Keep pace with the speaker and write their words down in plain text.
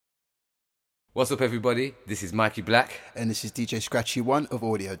What's up, everybody? This is Mikey Black. And this is DJ Scratchy One of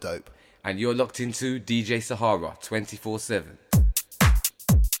Audio Dope. And you're locked into DJ Sahara 24/7.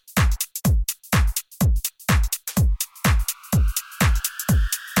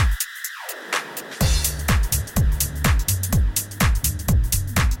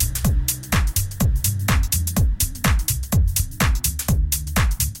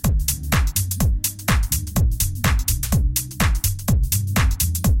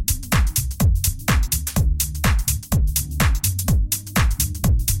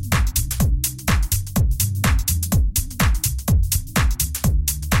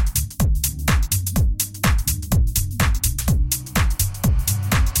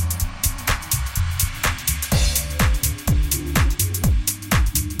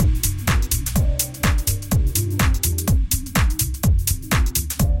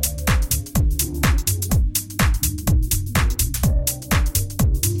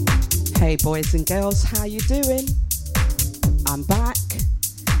 Hey boys and girls, how you doing? I'm back,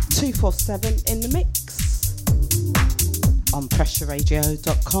 247 in the mix on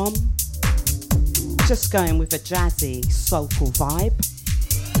pressureradio.com. Just going with a jazzy, soulful vibe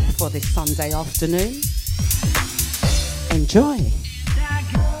for this Sunday afternoon. Enjoy.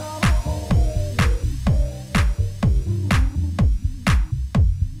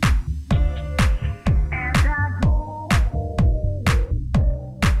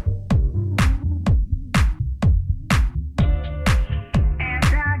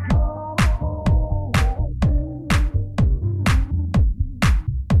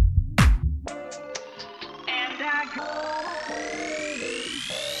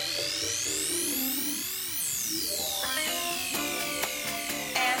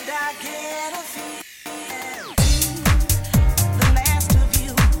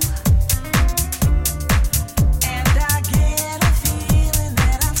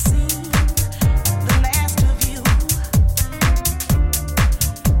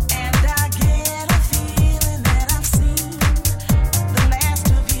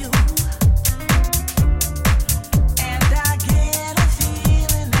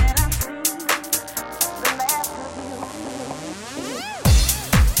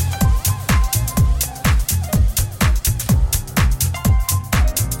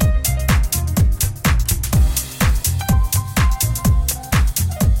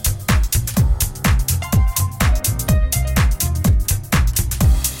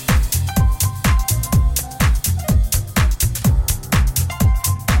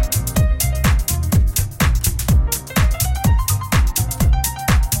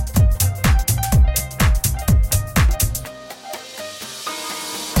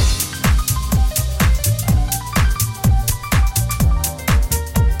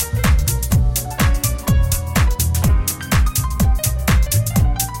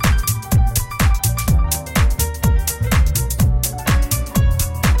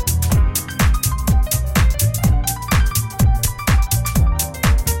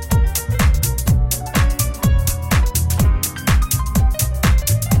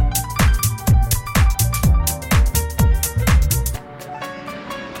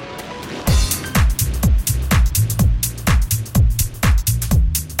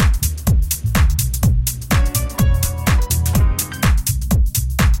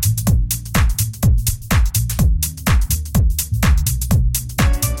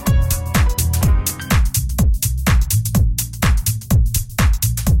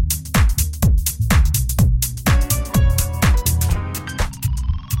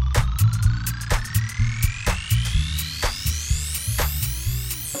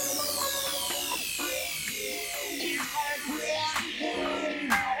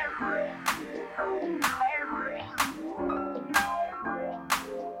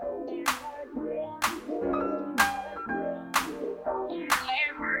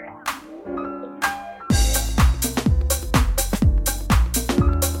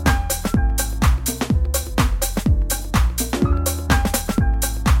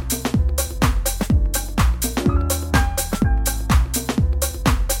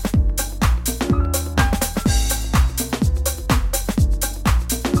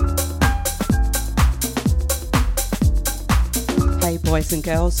 Boys and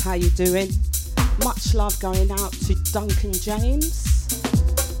girls, how you doing? Much love going out to Duncan James,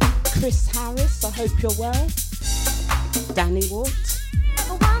 Chris Harris, I hope you're well, Danny Wood,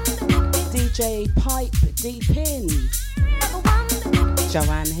 DJ Pipe Deep In,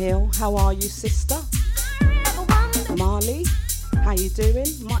 Joanne Hill, how are you sister? Marley, how you doing?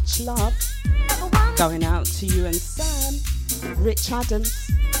 Much love going out to you and Sam, Rich Adams.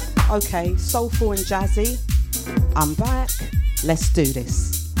 Okay, soulful and jazzy, I'm back. Let's do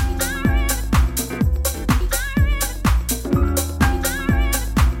this.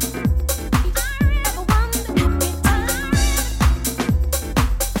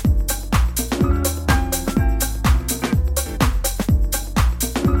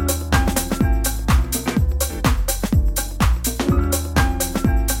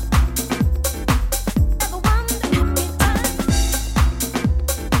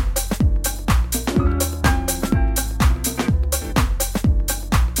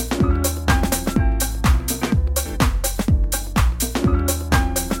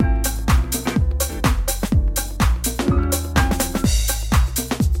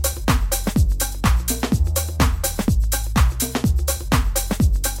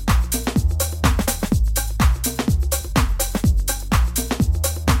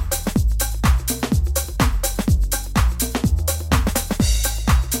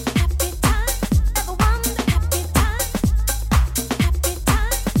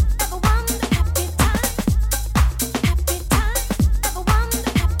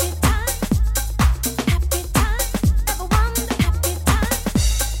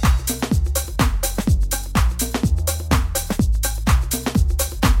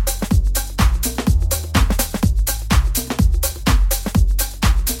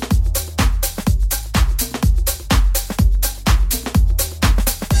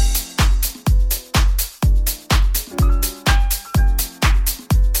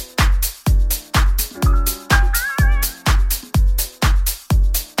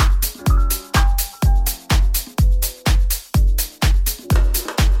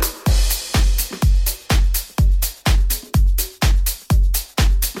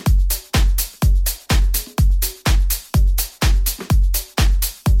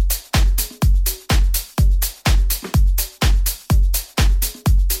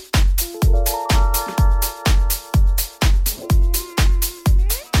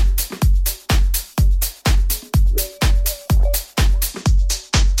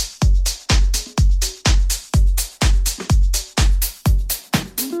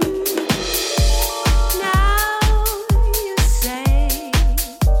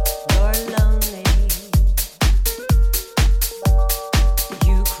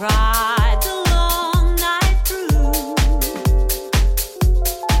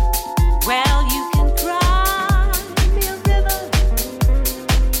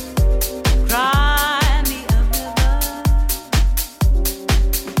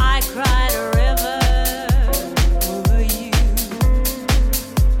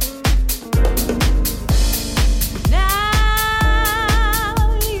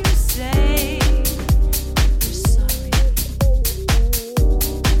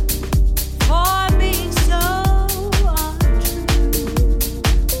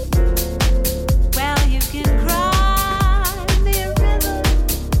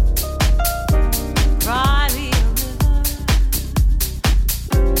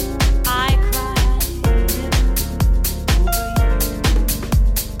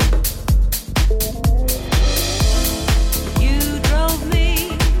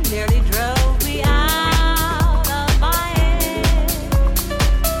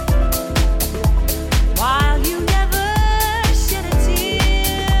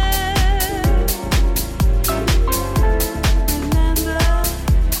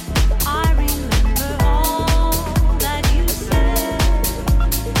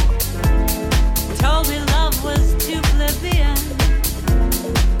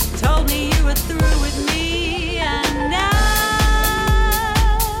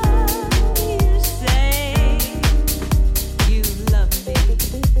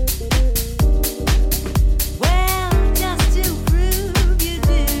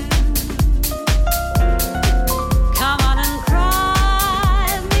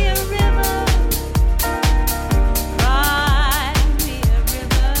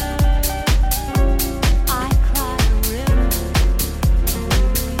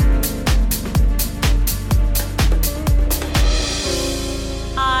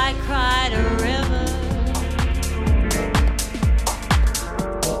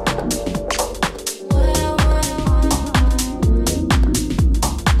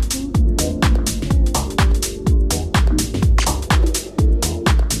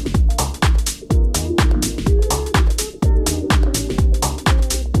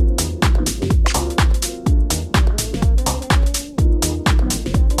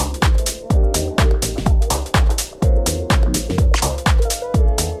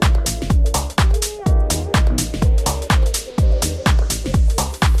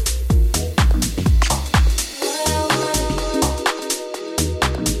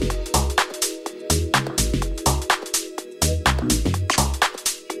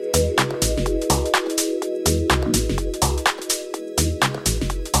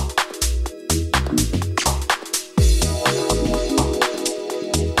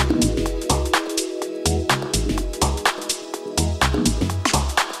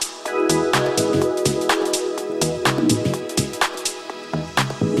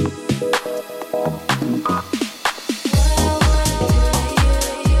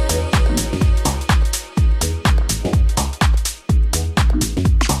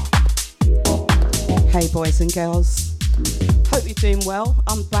 Hey boys and girls, hope you're doing well.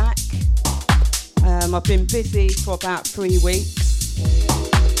 I'm back. I've been busy for about 3 weeks.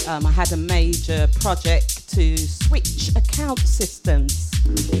 I had a major project to switch account systems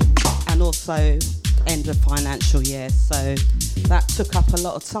and also end of financial year, so that took up a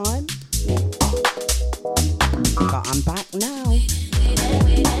lot of time. But I'm back now.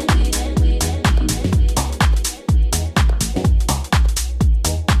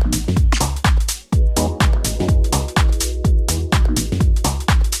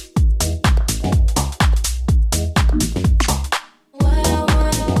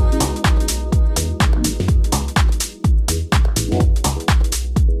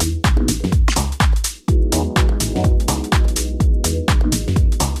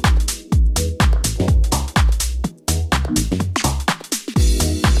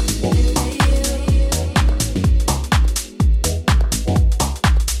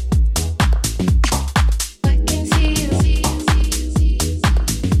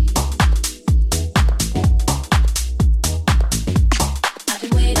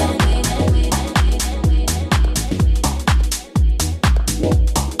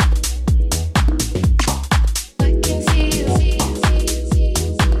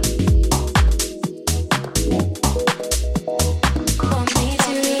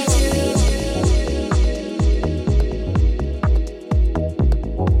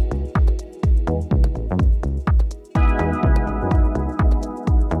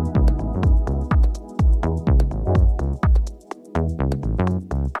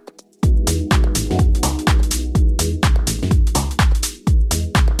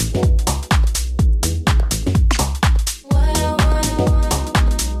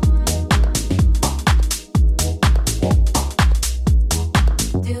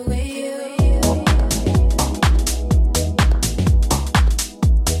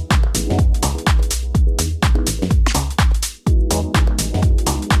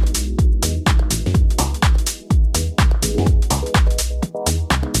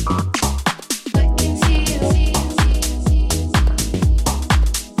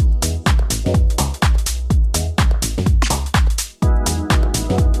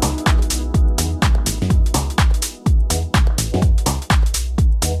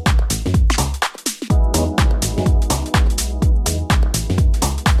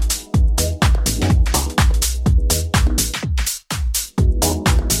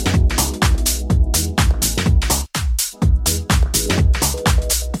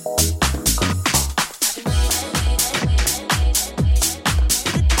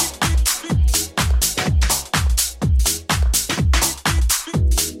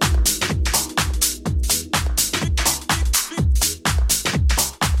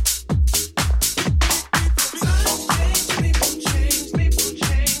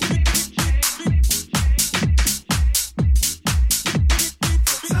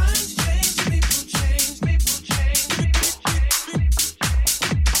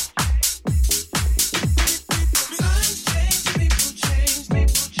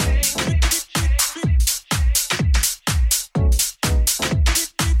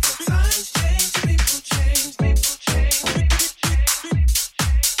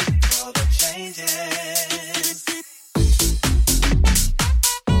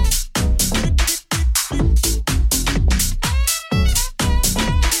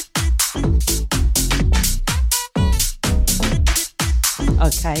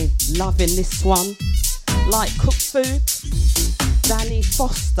 Okay, loving this one. Like cooked food, Danny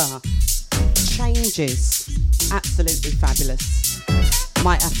Foster, Changes, absolutely fabulous.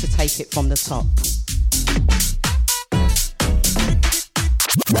 Might have to take it from the top.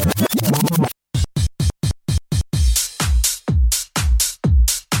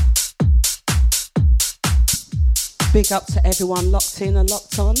 Big up to everyone locked in and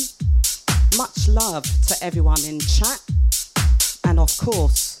locked on. Much love to everyone in chat. And of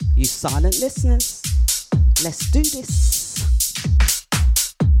course, you silent listeners. Let's do this.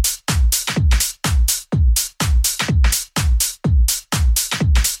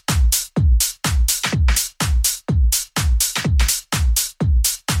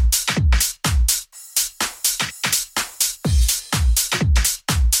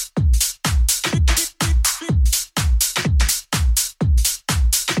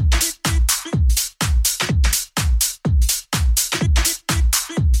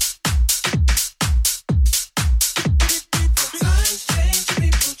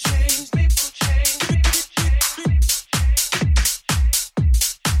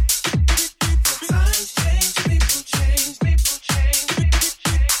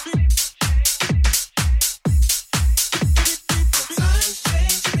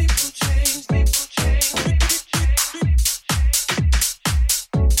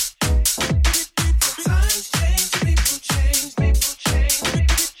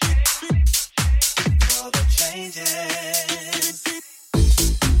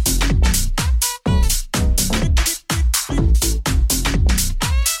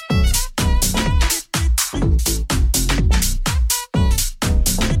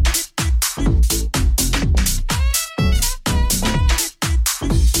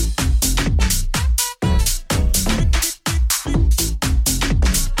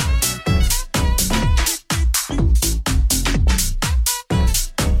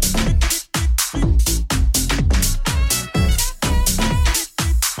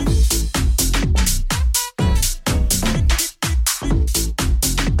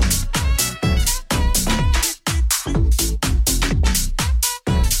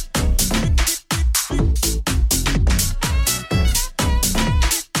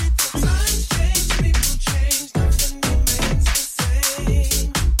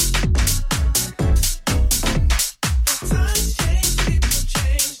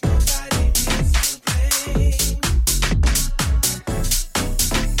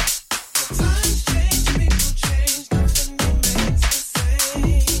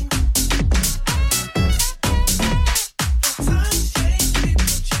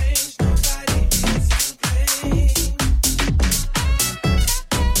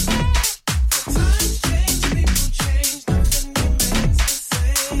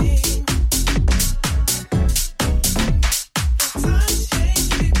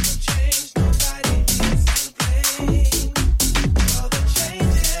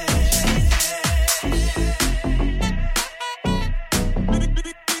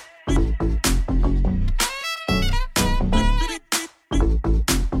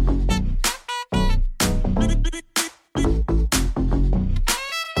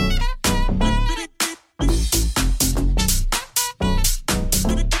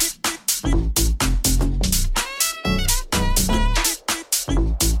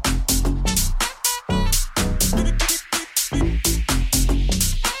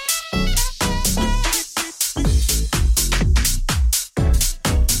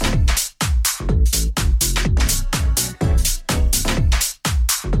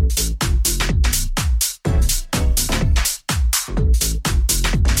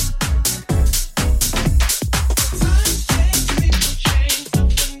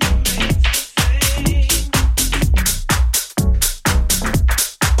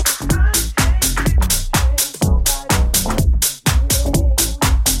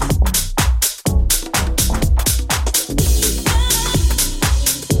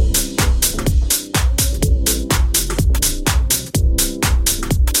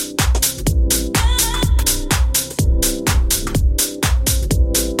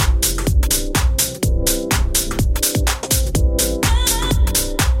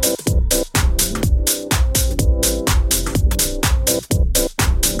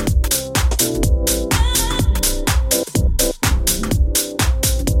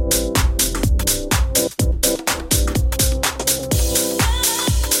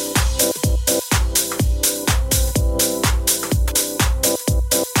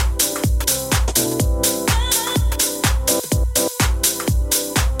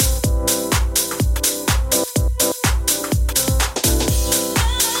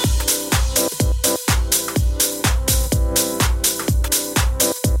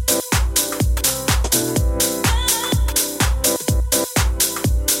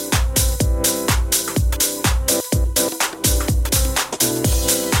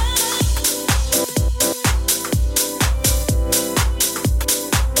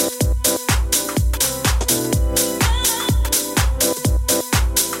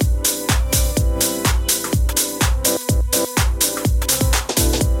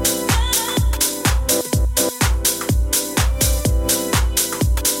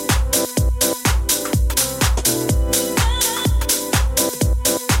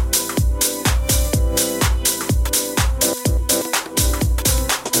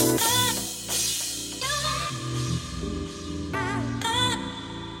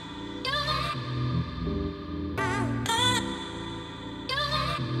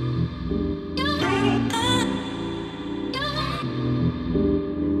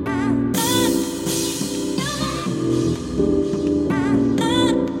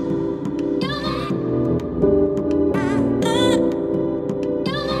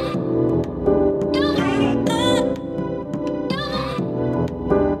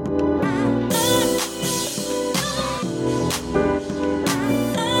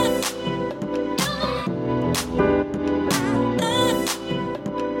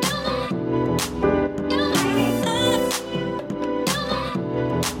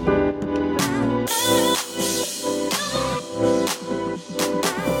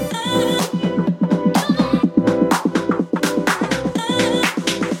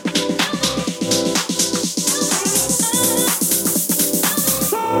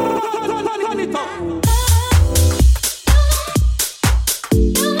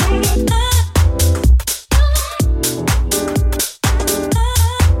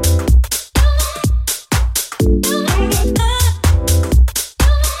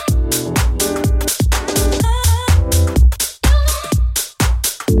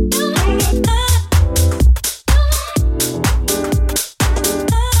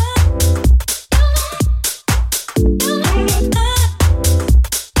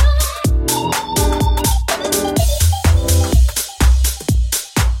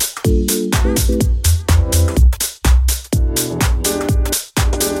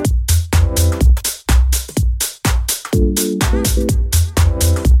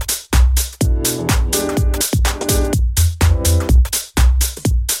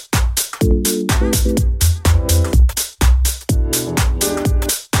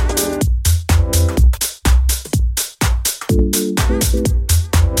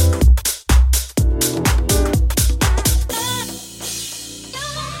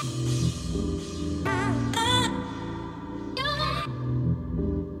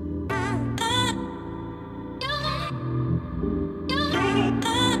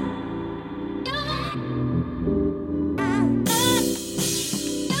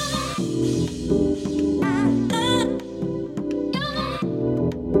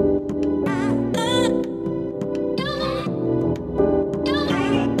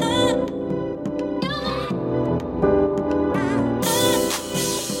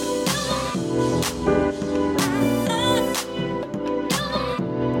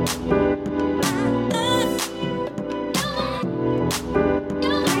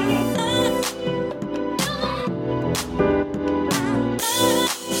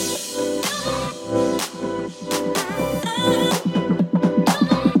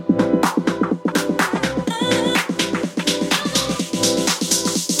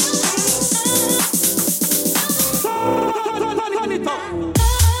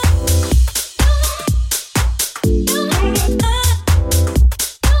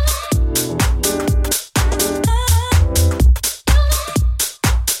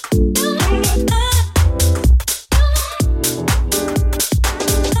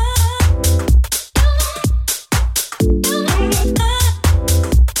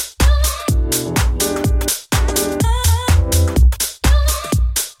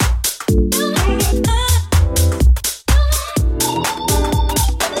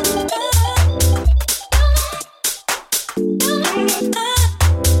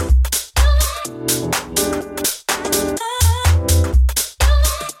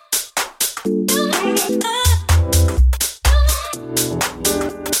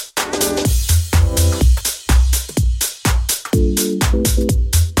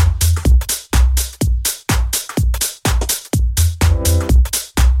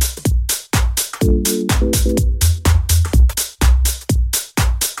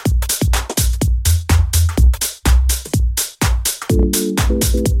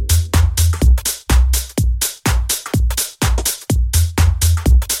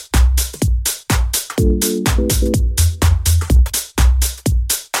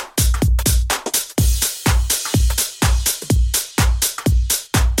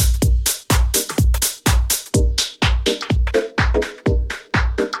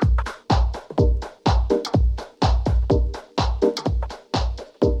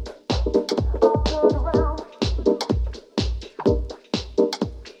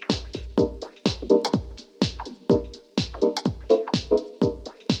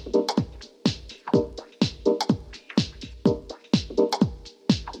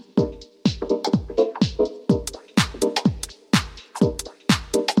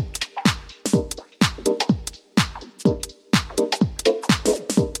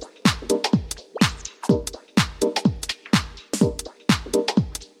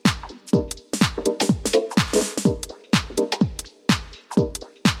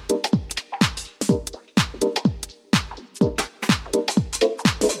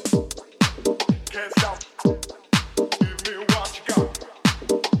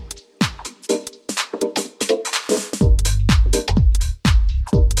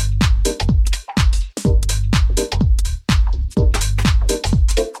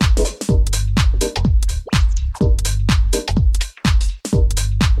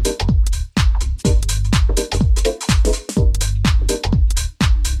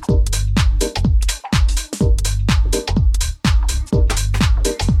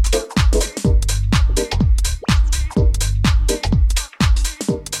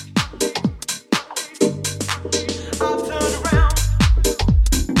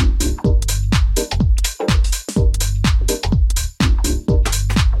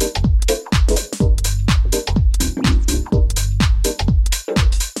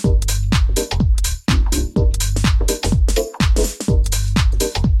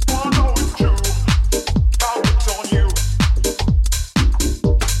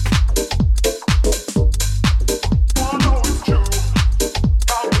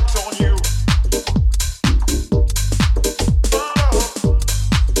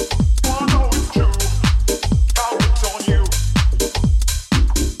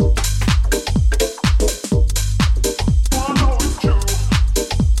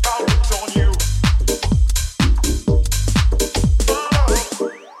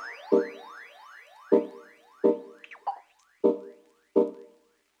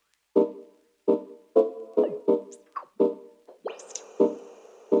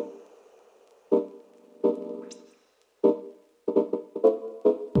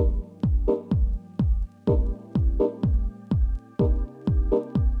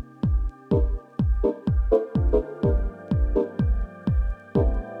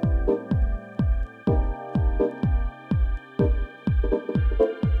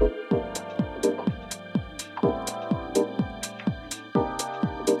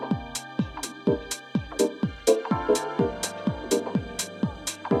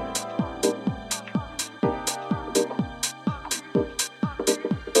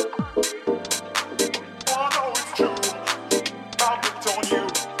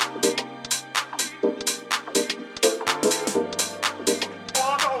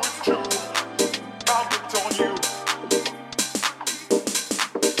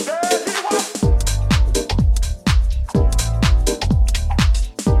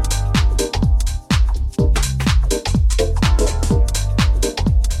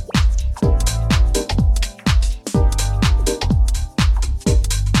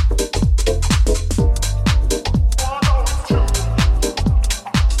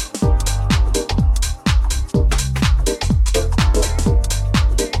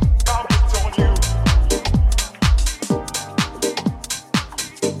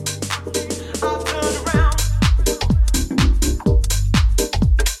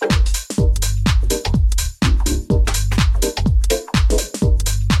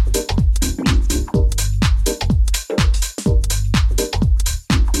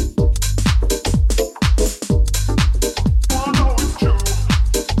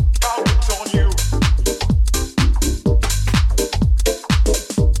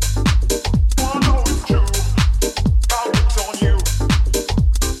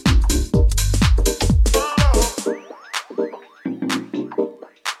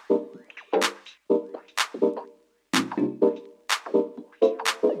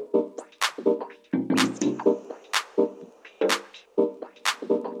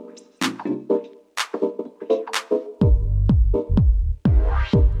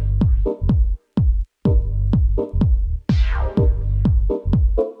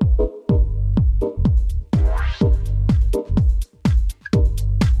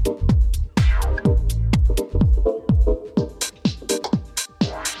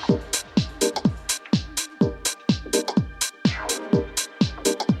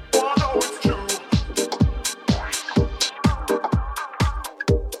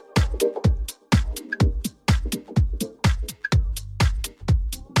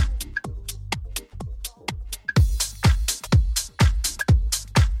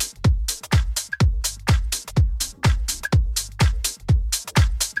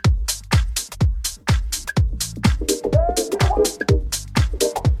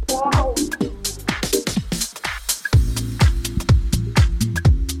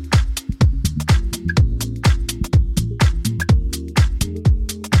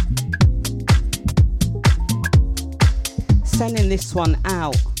 Sending this one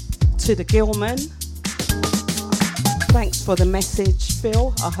out to the Gilman. Thanks for the message,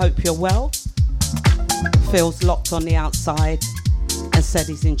 Phil. I hope you're well. Phil's locked on the outside and said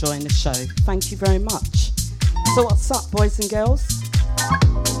he's enjoying the show. Thank you very much. So what's up, boys and girls?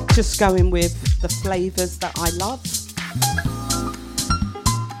 Just going with the flavours that I love.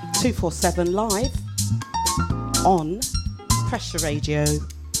 247 live on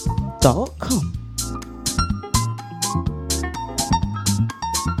pressureradio.com.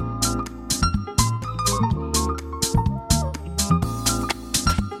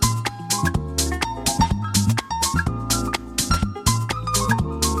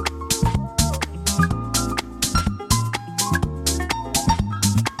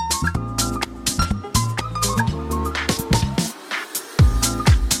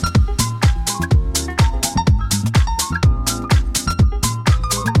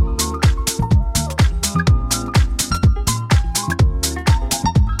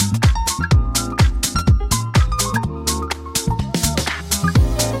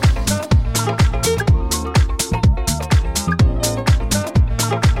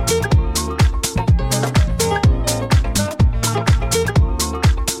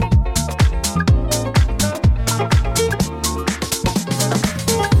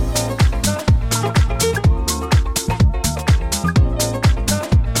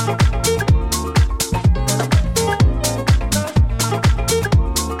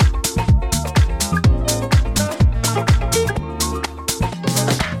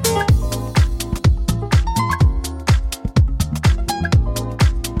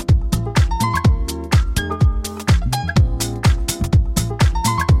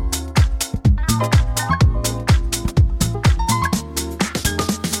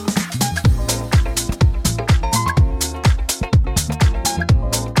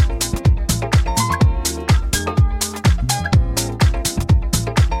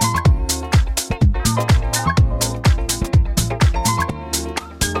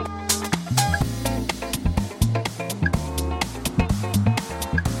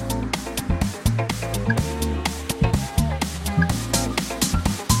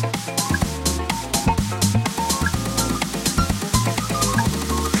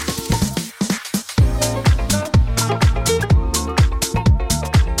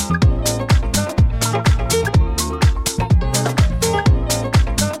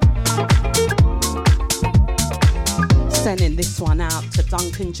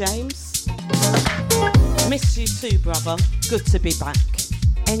 Duncan James. Miss you too, brother. Good to be back.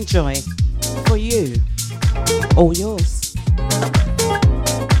 Enjoy. For you. All yours.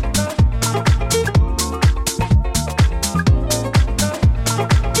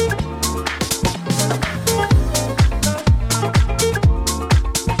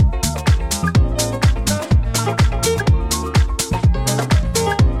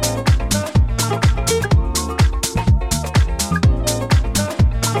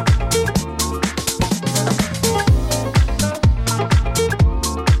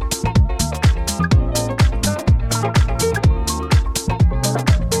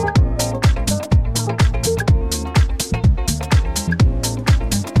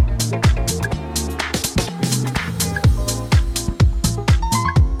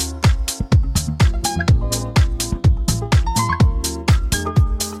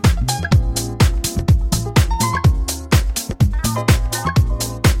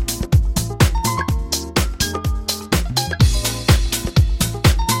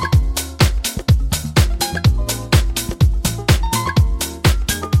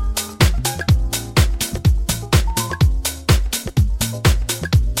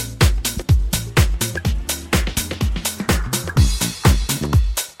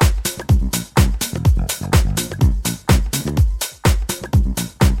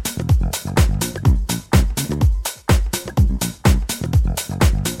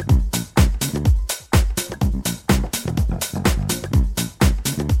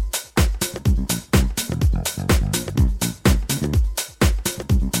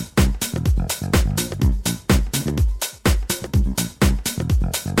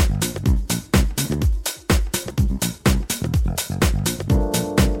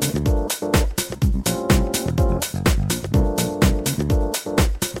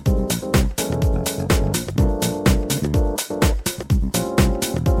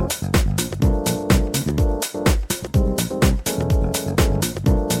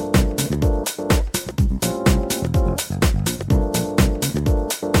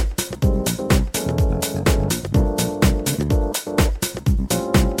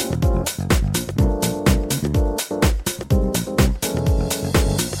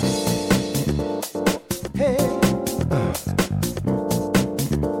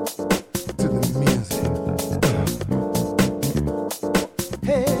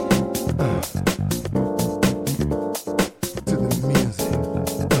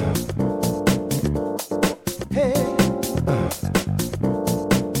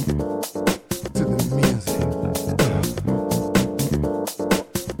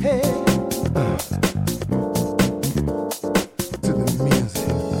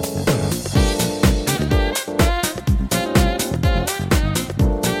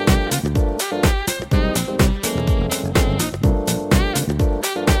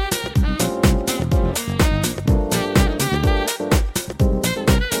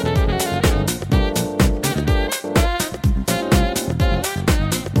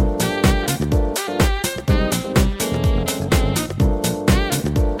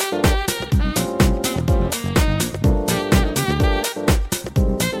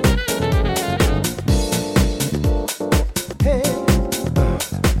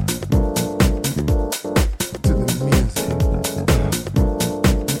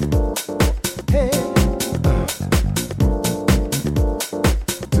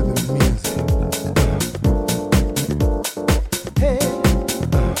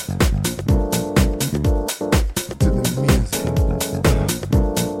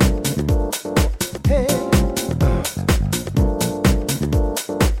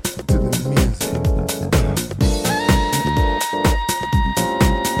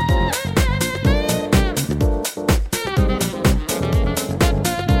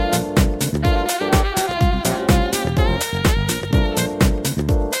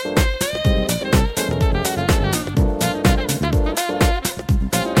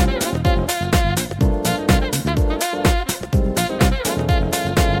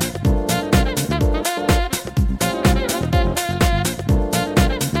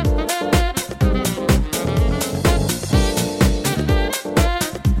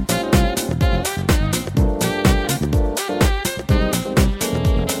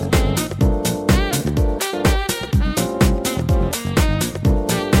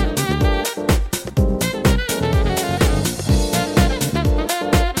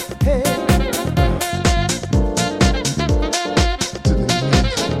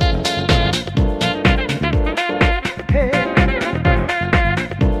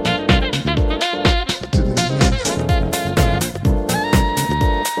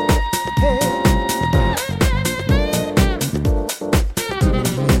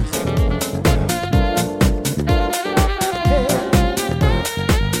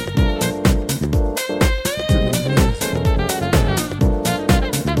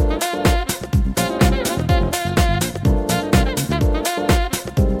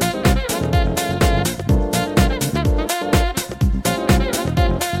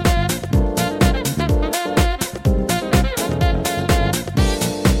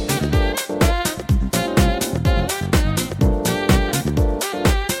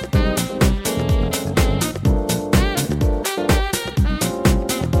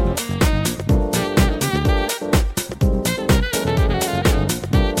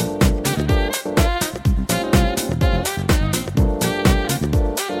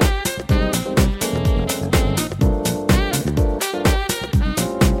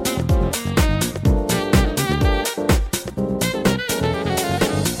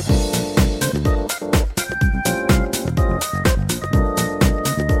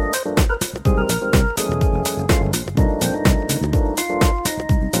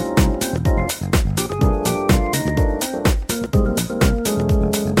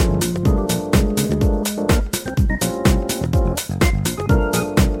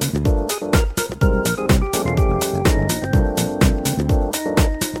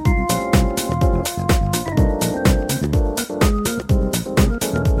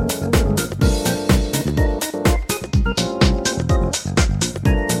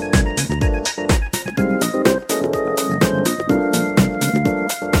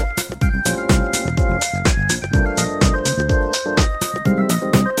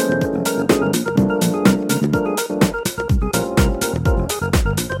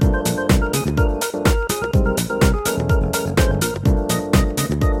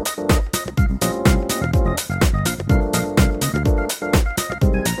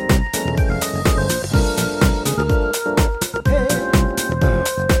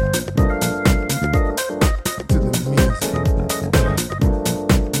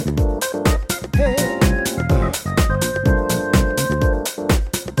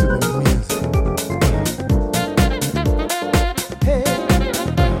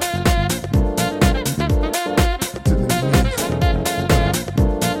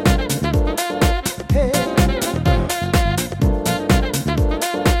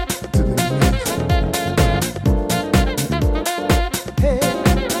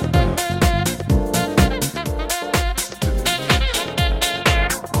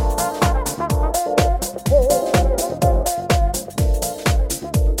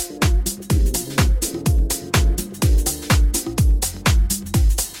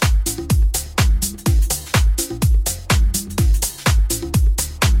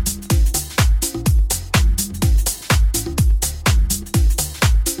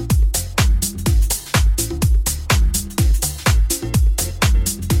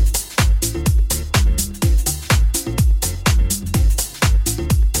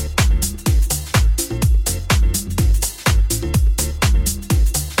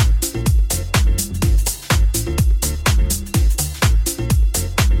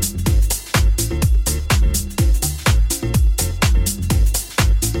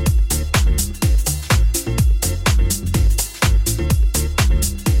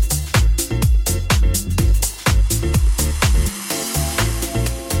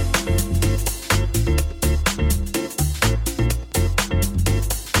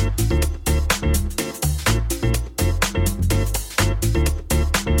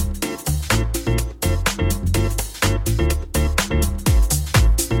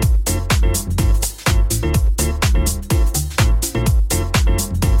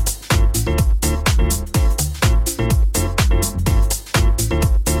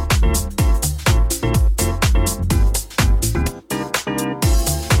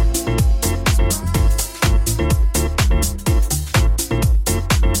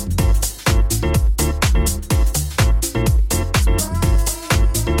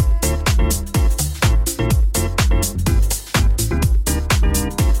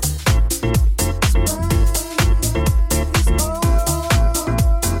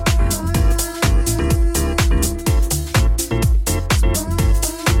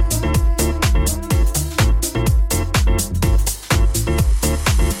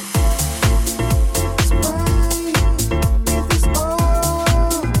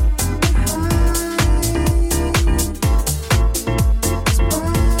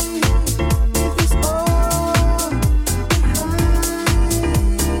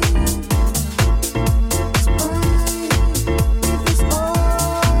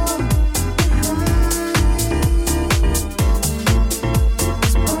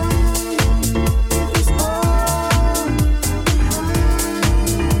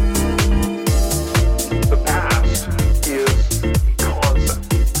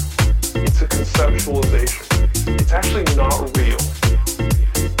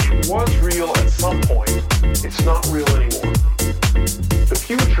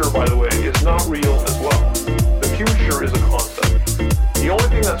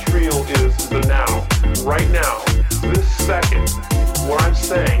 that's real is the now. Right now, this second, what I'm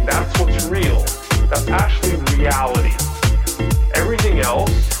saying, that's what's real. That's actually reality. Everything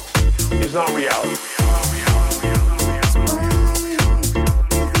else is not reality.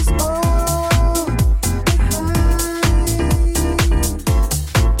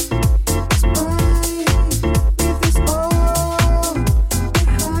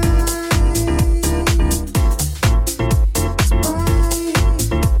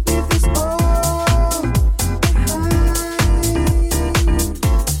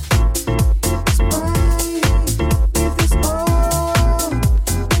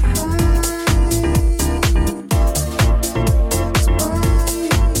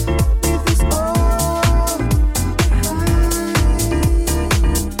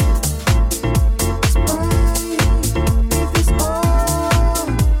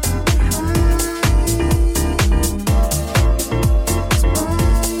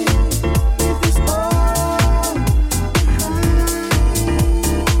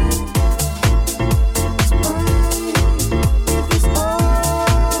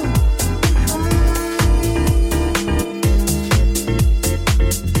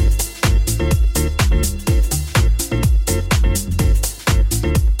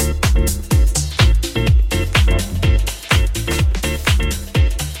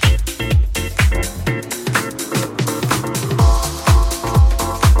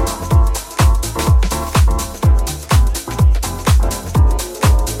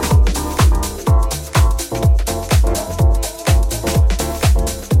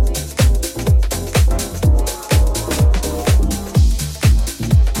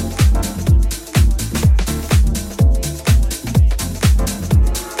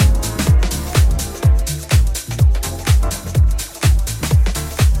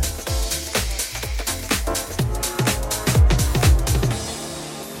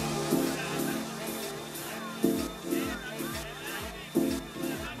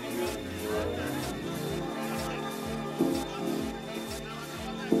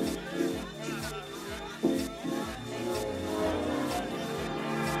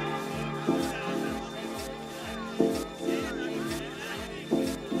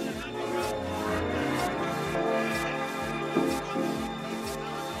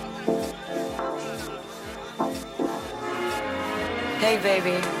 Hey,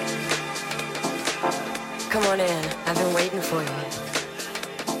 baby. Come on in. I've been waiting for you.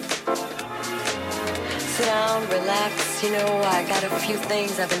 Sit down, relax. You know, I got a few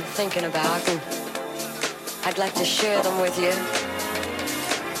things I've been thinking about, and I'd like to share them with you.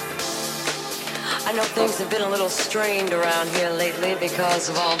 I know things have been a little strained around here lately because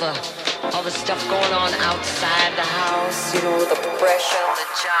of all the stuff going on outside the house. You know, the pressure, the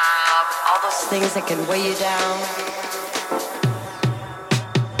job, all those things that can weigh you down.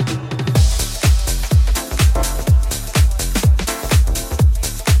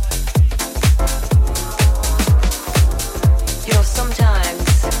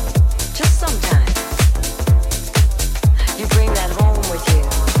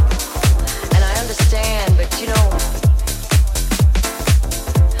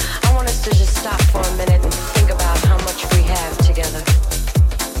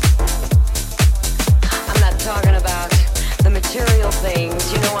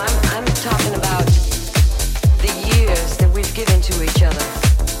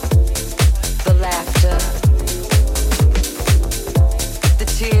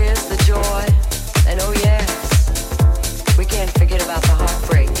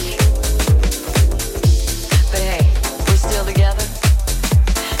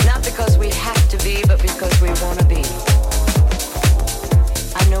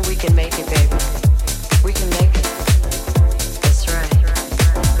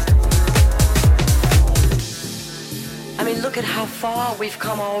 We've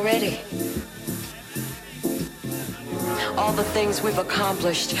come already. All the things we've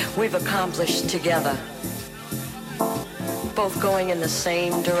accomplished together. Both going in the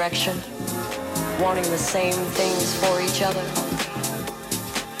same direction, wanting the same things for each other.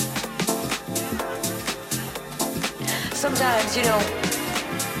 Sometimes, you know,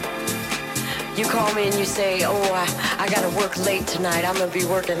 you call me and you say, oh, I gotta work late tonight. I'm gonna be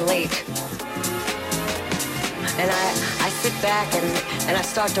working late. And I sit back and I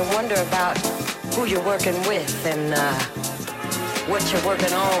start to wonder about who you're working with and what you're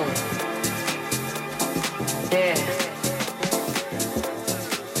working on. Yeah.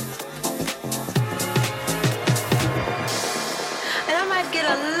 And I might get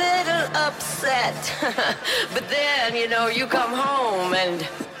a little upset, but then, you know, you come home and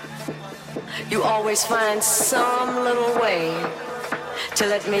you always find some little way to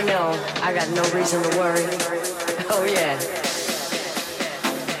let me know I got no reason to worry. Oh yeah.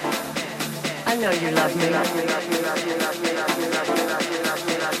 I know you love me.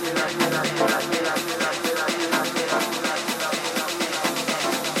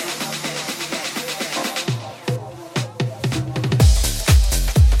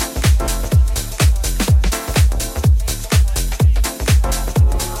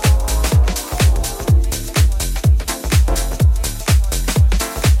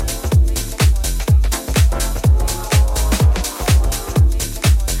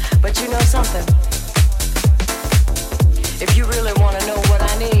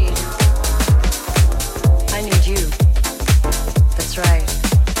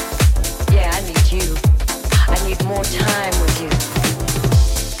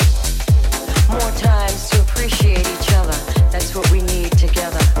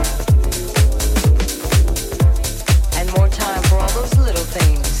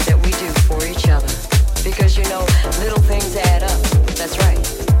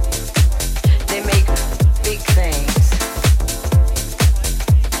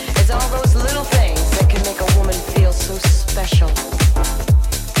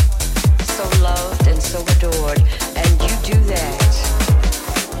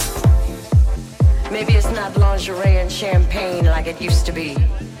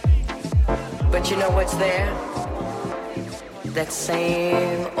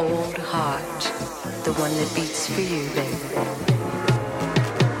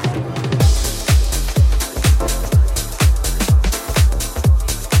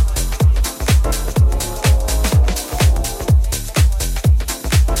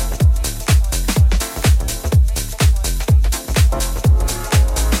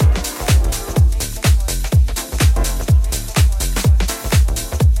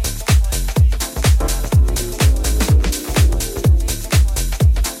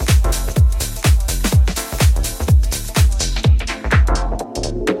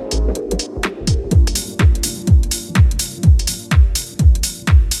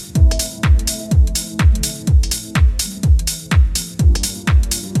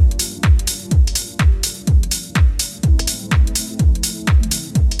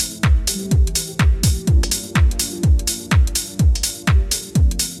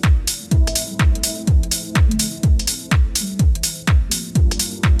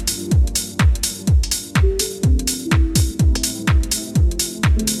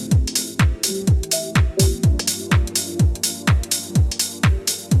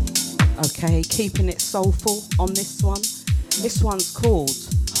 Keeping it soulful on this one. This one's called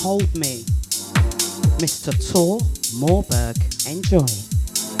Hold Me. Mr. Tor Morberg. Enjoy.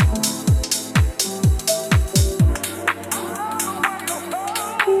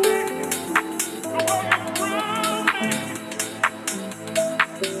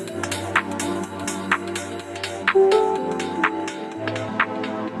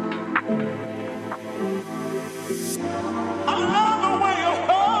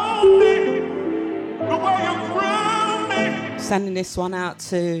 Sending this one out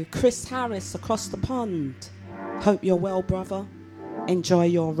to Chris Harris across the pond. Hope you're well, brother. Enjoy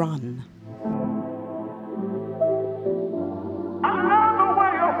your run.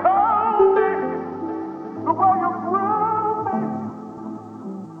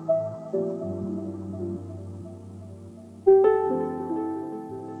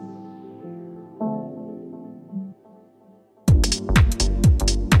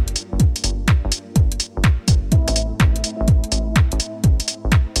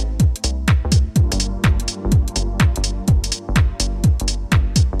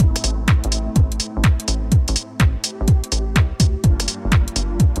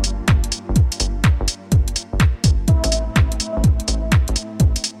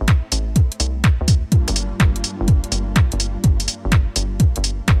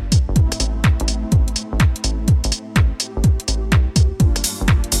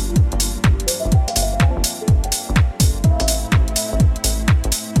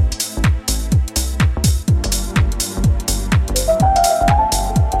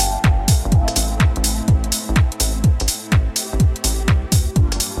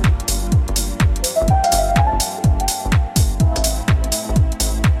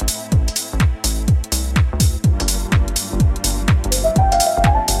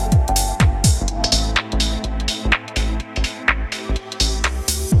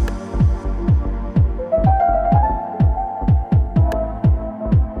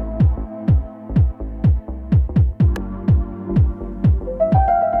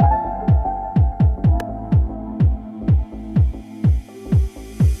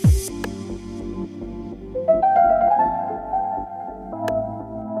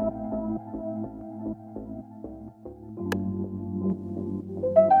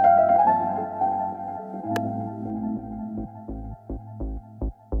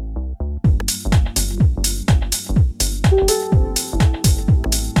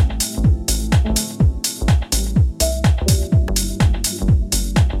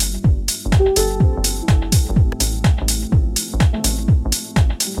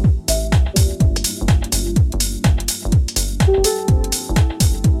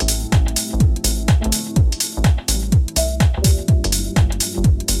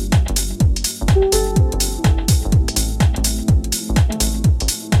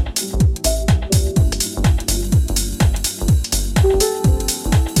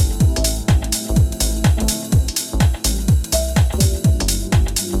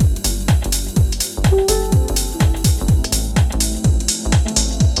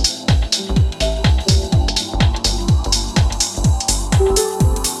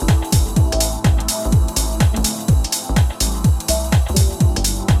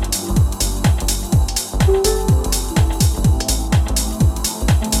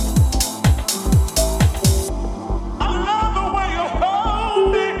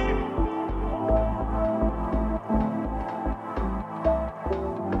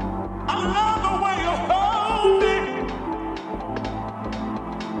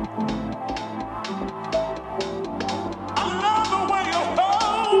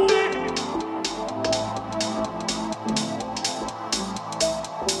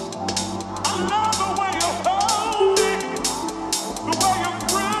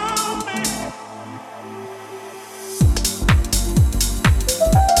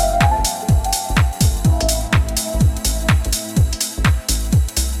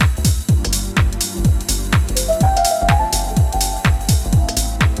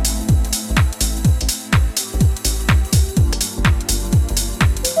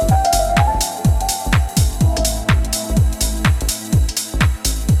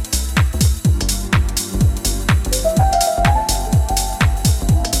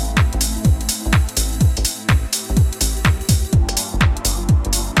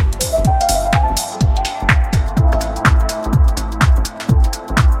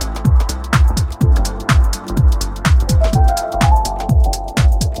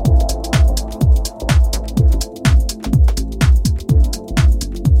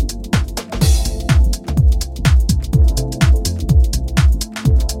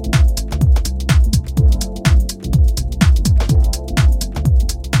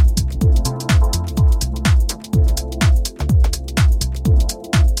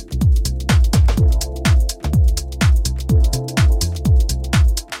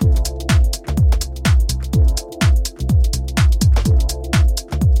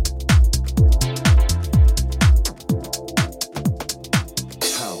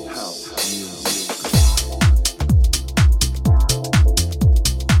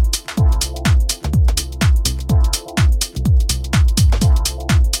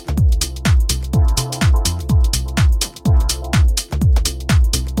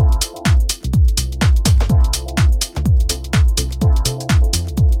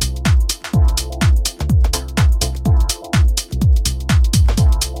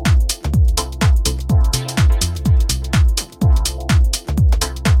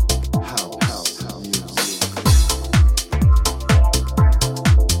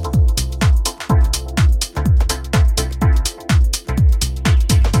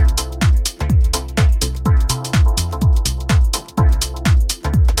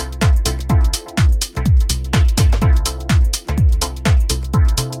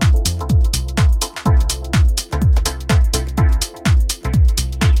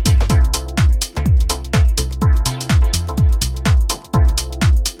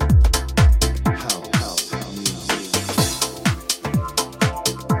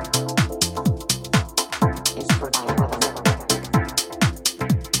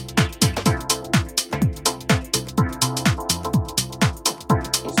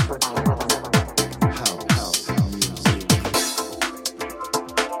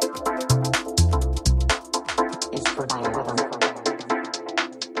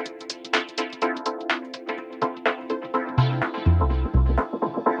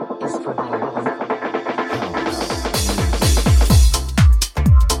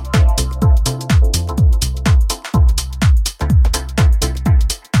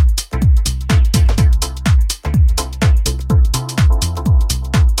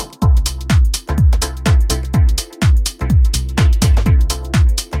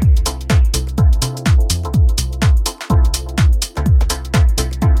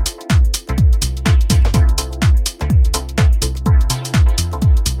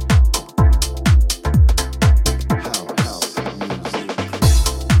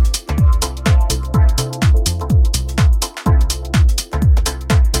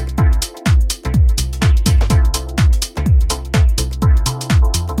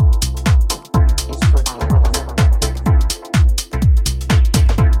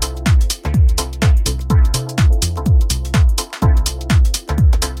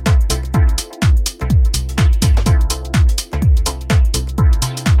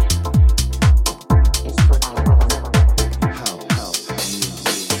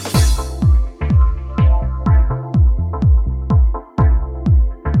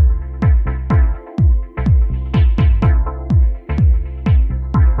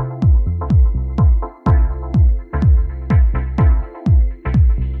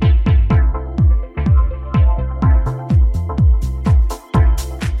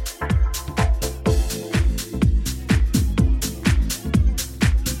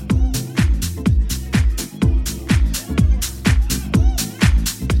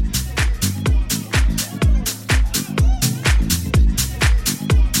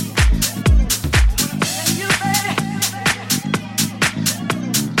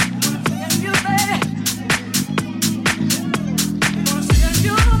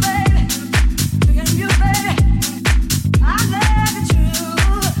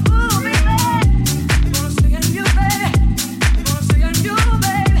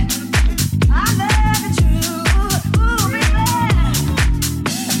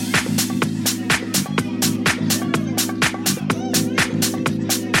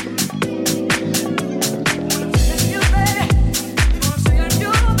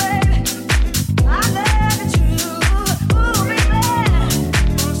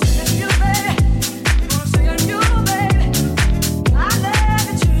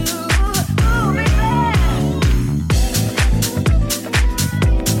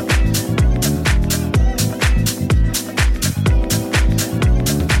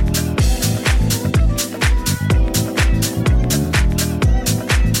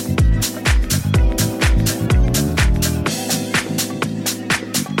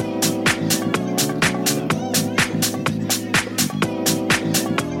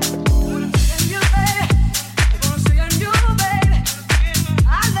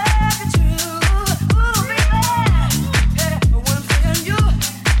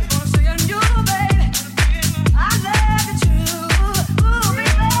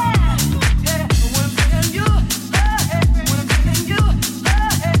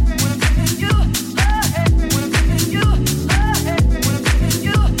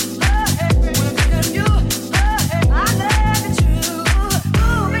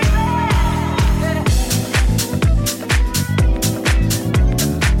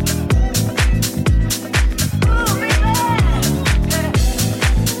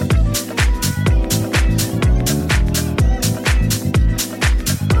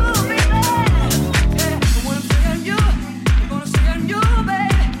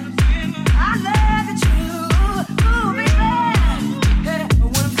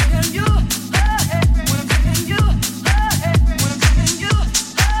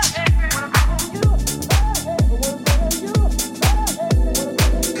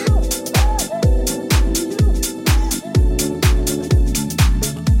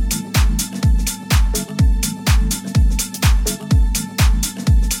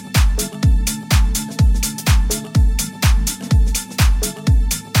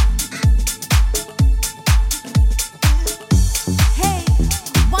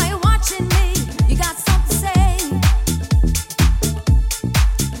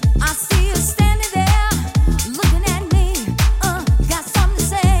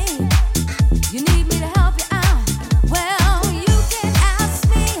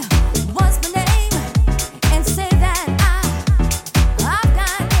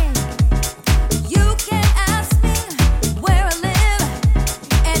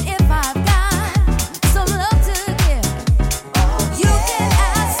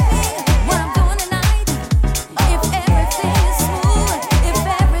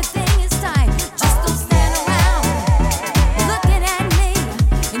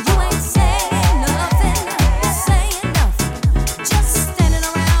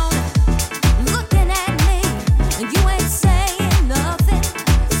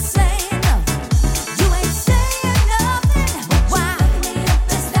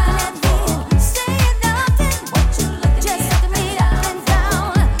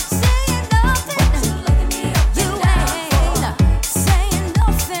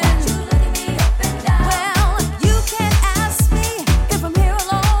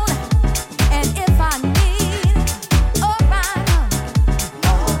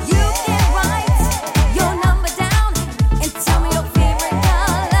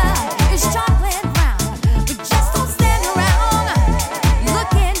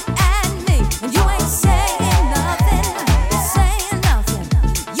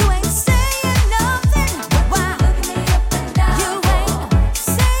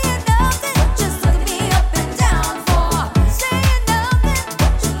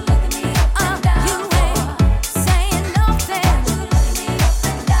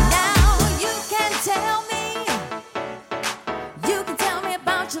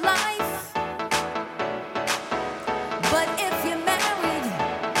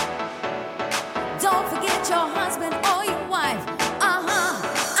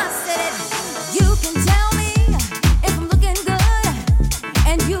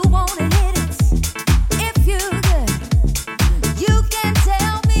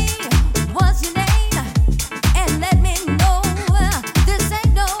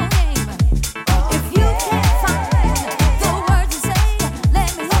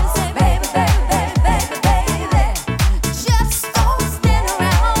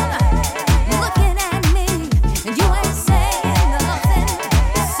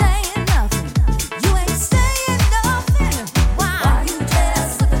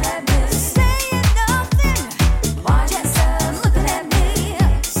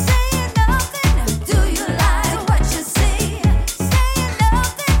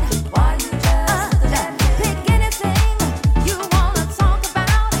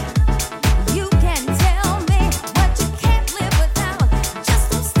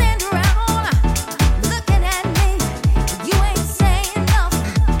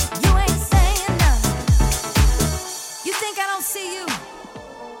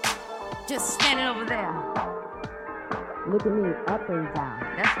 Look at me, up and down.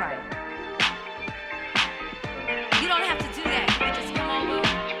 That's right. You don't have to do that. You can just come over.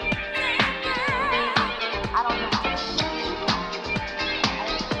 I don't know.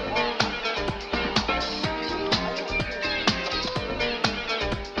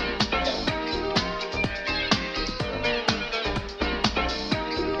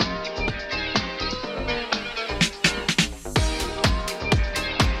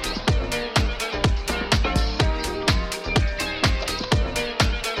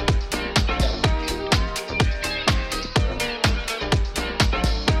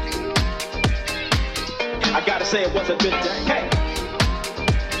 Say it was a good day. Hey.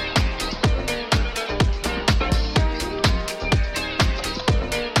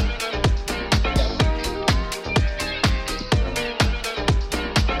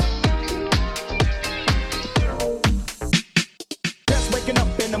 Just waking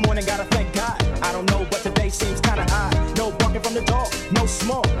up in the morning, gotta thank God. I don't know, but today seems kinda odd. No walking from the dog, no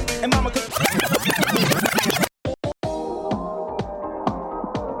smoke, and mama could.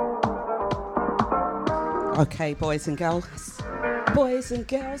 Okay, boys and girls,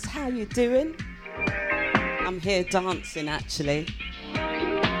 how you doing? I'm here dancing, actually.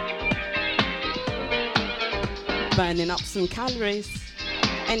 Burning up some calories.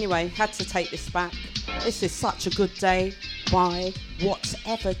 Anyway, had to take this back. This is Such a Good Day by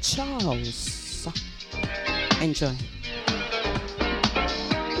Whatever Charles. Enjoy.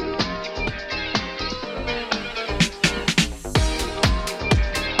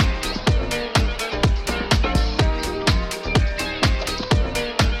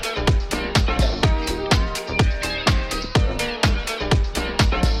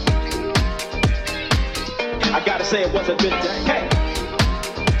 Say it was a good day. Hey.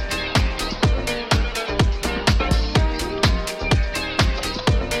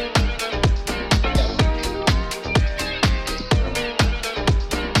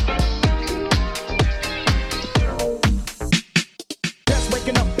 Just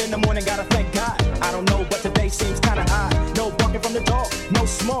waking up in the morning, gotta thank God. I don't know, but today seems kinda odd. No walking from the dog, no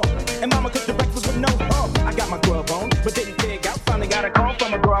smoke, and mama cooked the breakfast with no hug. I got my grub on, but didn't dig out. Finally got a call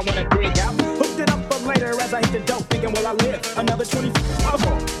from a girl I wanna dig out. Hooked it up for later as I hit the dope, thinking, will I live another 24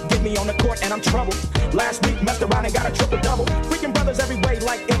 hours? Get me on the court and I'm troubled. Last week messed around and got a triple double. Freaking brothers every way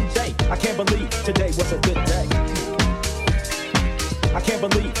like MJ. I can't believe today was a good day. I can't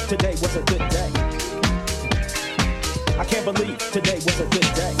believe today was a good day. I can't believe today was a good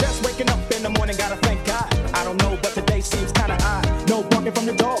day. Just waking up in the morning, gotta thank God. I don't know, but today seems kinda odd. No barking from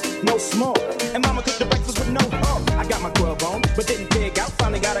the dog, no smoke, and mama cooked the breakfast with no hug. I got my grub on, but didn't dig out.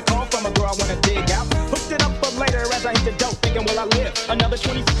 Finally got a call from a girl I wanna dig out. Hooked it up for later as I hit the dope, thinking, will I live another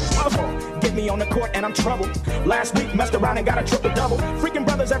 24 hours? Get me on the court and I'm troubled. Last week messed around and got a triple double. Freaking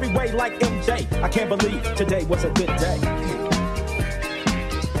brothers every way like MJ. I can't believe today was a good day.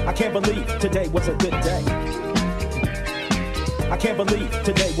 I can't believe today was a good day. I can't believe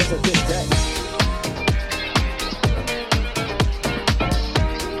today was a good day.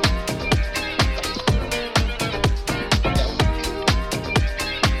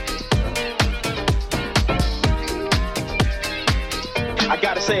 I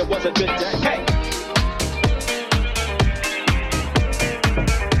gotta say it was a good day. Hey.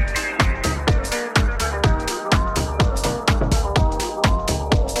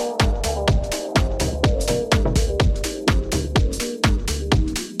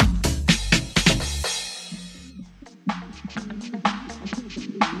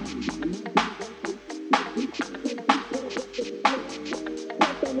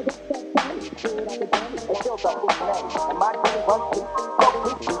 And my dream runs to go,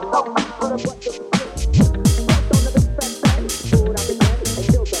 so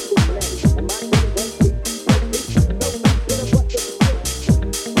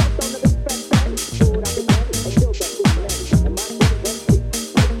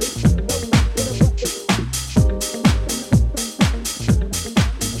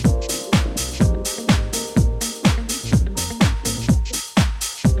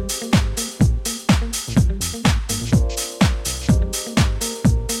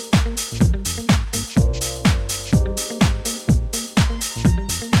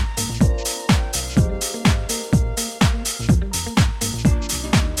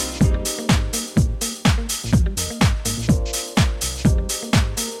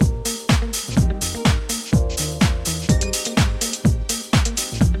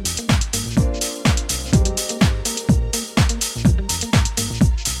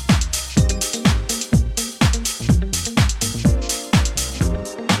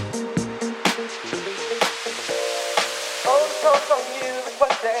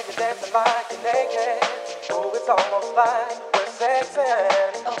like you're naked. Oh, it's almost like we're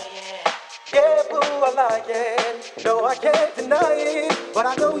sexing. Oh yeah. Yeah, boo, I like it. No, I can't deny it, but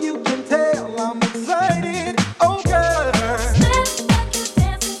I know you can tell I'm excited. Oh, girl.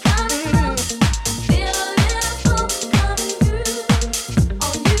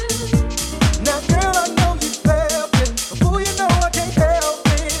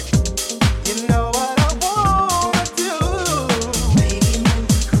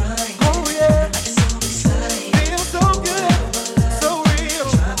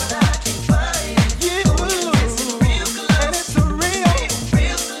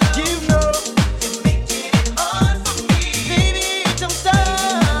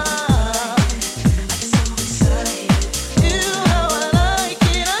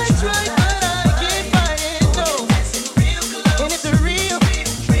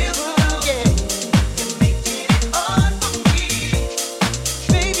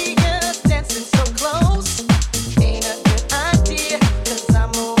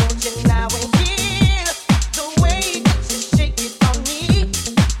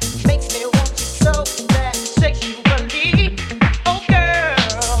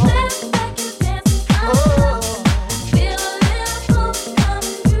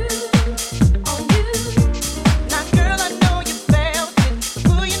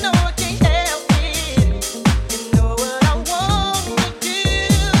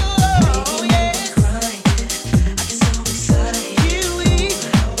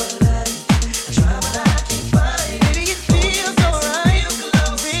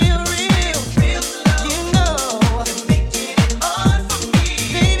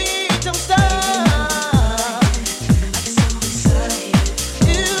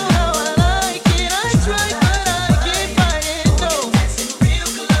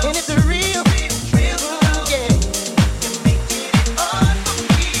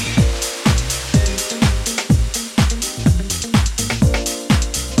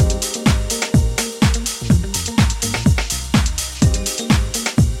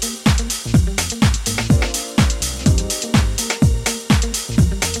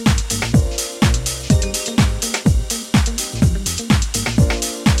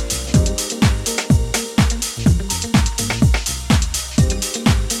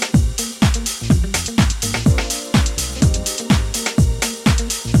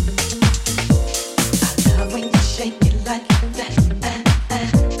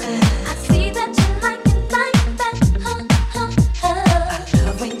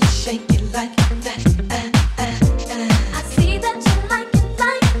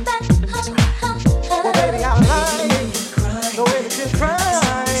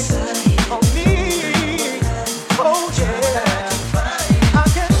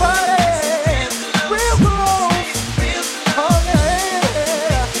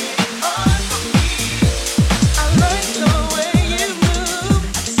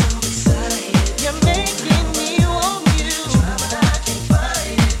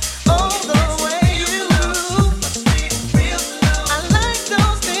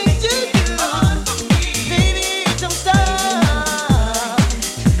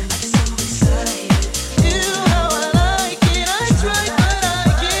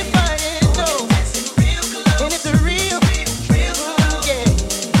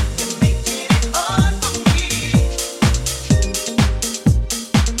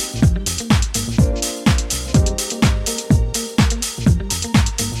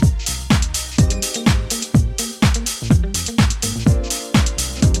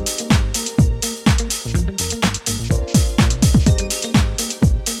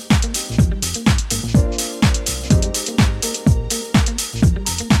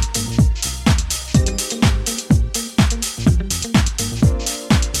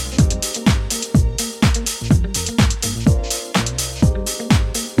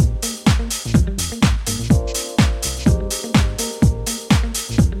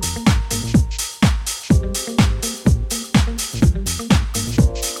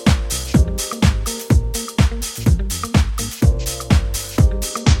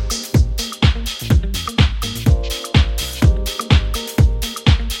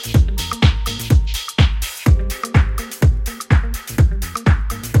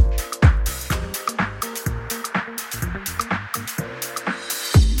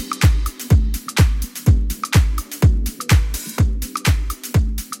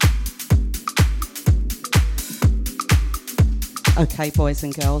 Okay, boys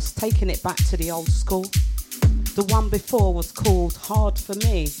and girls, taking it back to the old school. The one before was called Hard For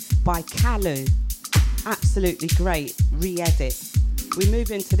Me by Kalu. Absolutely great re-edit. We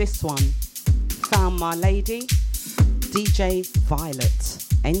move into this one. Found My Lady, DJ Violet.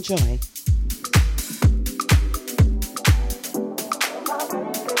 Enjoy.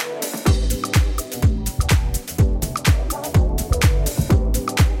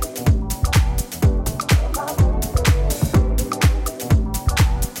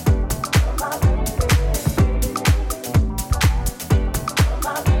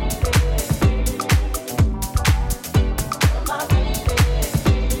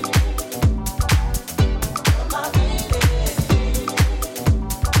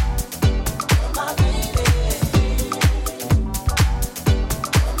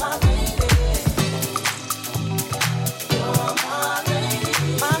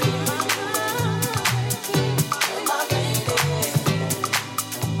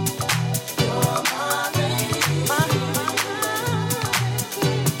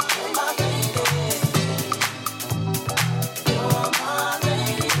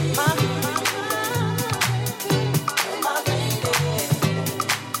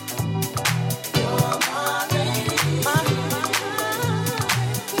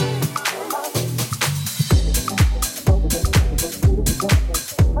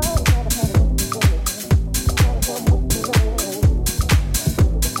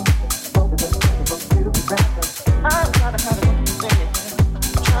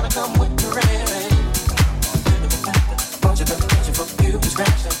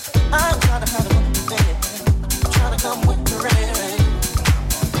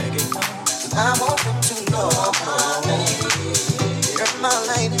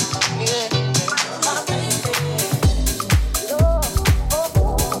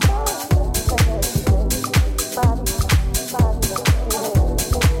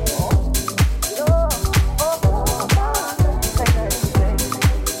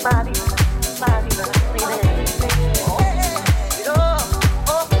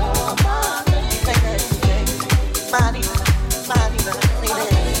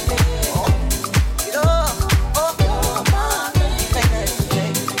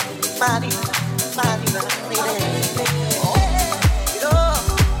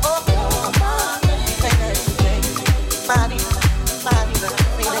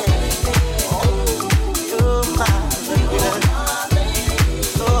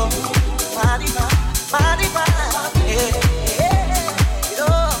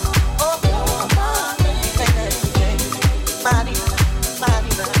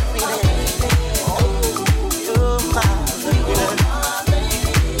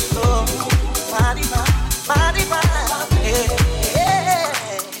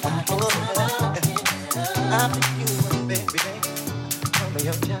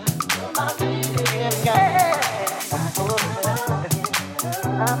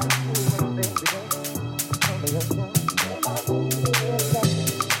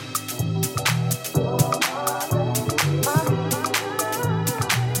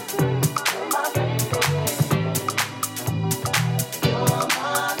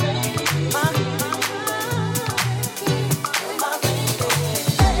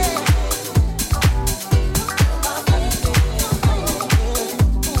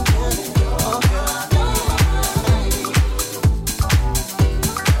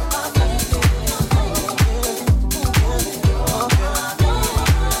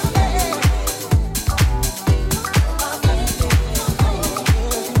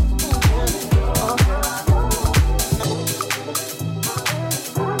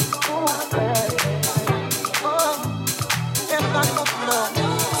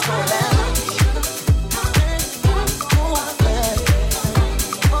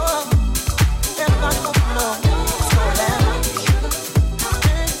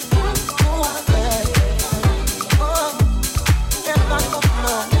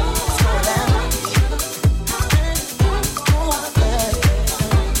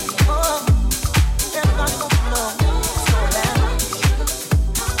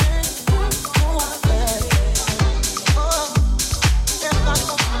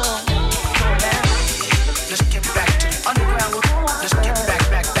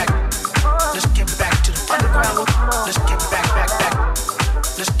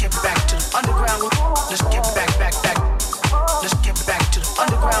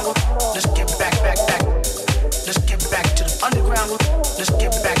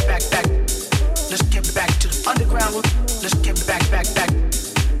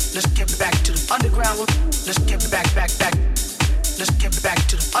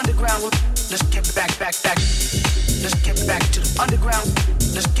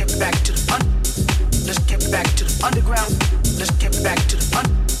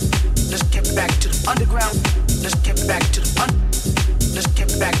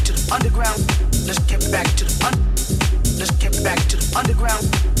 Let's get back to the underground.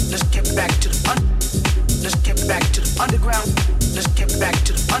 Let's get back to the let's get back to the underground. Let's get back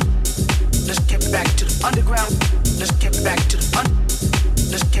to the let's get back to the underground. Let's get back to the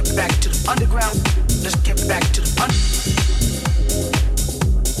let's get back to the underground. Let's get back to the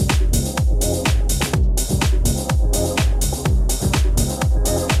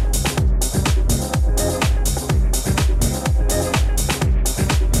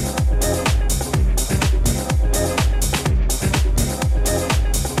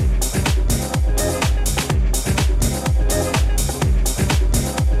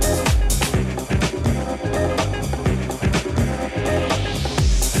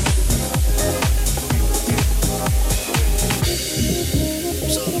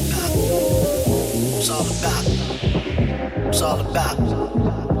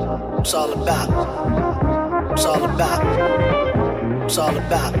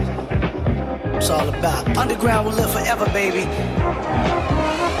underground will live forever, baby.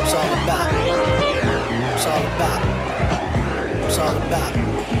 It's all about. It's all about. It's all about.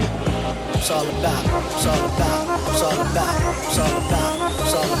 It's all about. It's all about. It's all about.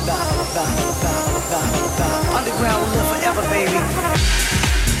 It's all about. It's all about. Underground will live forever, baby.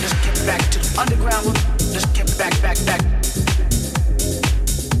 Let's get back to the underground. Let's get back.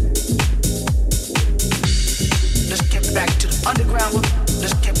 Let's get back to the underground.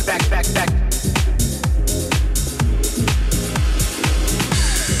 Let's get back.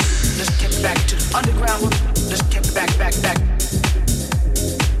 Let's get back to the underground. Let's get back.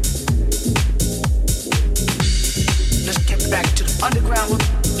 Let's get back to the underground.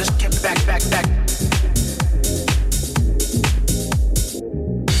 Let's get back.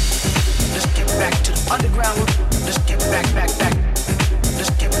 Let's get back to the underground. Let's get back. Let's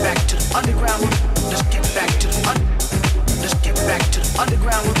get back to the underground. Let's get back to the let's get back to the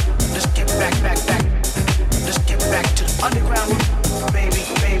underground. Let's get back. Let's get back to the underground,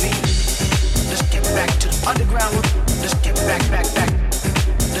 baby. Let's get back to the underground. Let's get back.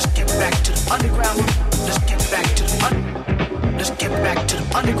 Let's get back to the underground. Let's get back to the let's get back to the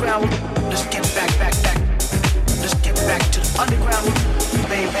underground. Let's get back. Let's get back to the underground,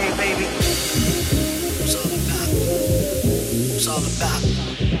 baby. It's all about. It's all about.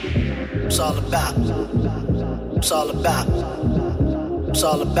 It's all about. It's all about. It's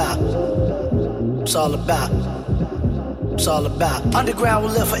all about. It's all about. It's all about. Underground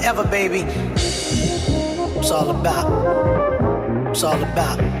will live forever, baby. It's all about. It's all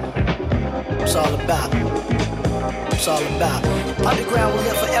about. It's all about. It's all about. Underground will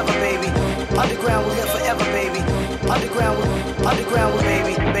live forever, baby. Underground will live forever, baby. Underground will,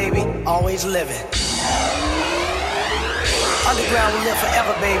 baby, always living. Underground will live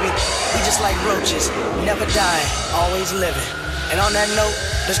forever, baby. We just like roaches, never dying, always living. And on that note,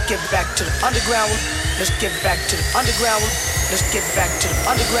 let's get back to the underground. Let's get back to the underground. Let's get back to the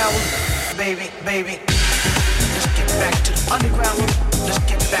underground, baby. Let's get back to the underground. Let's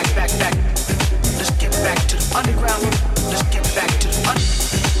get back. Let's get back to the underground. Let's get back to the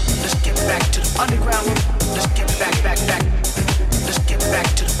let's get back to the underground. Let's get back. Let's get back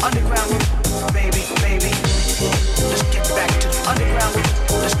to the underground, baby. Let's get back to the underground.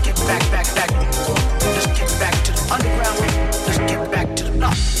 Let's get back. Let's get back to the underground. Let's get back to the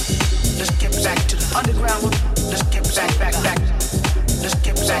let's get back to the underground. Let's get back. Let's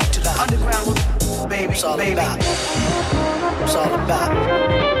get back to the underground, baby. It's all about. It's all about.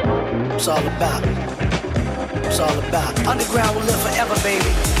 It's all about. It's all about. Underground will live forever,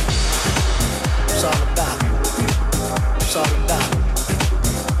 baby. It's all about. It's all about.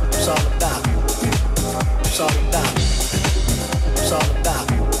 It's all about. It's all about. It's all about.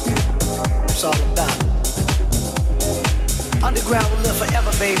 It's all about. Underground will live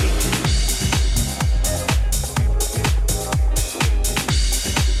forever, baby.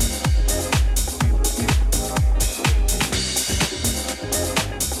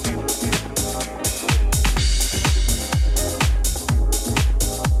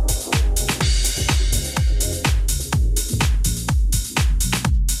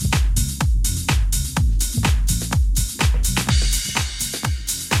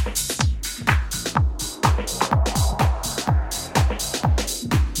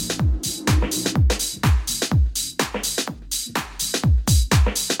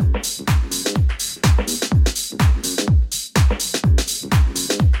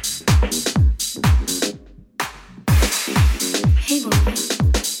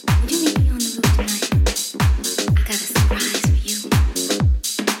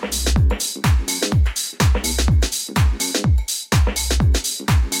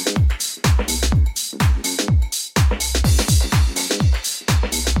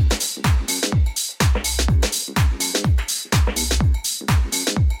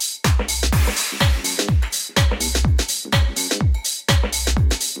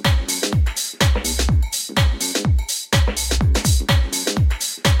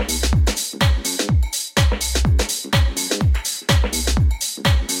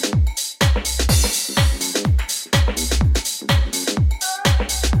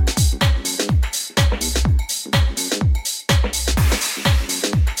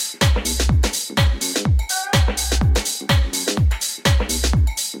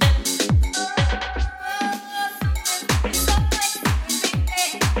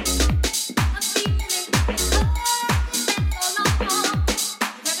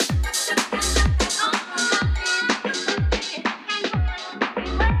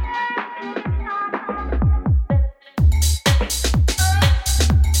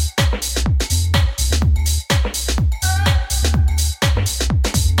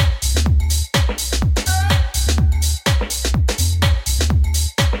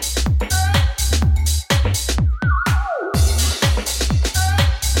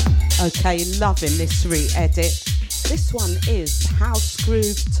 Okay, loving this re-edit. This one is House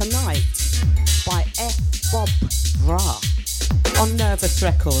Groove Tonight by F. Bob Bra on Nervous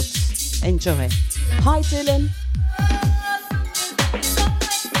Records. Enjoy. Hi, Dylan.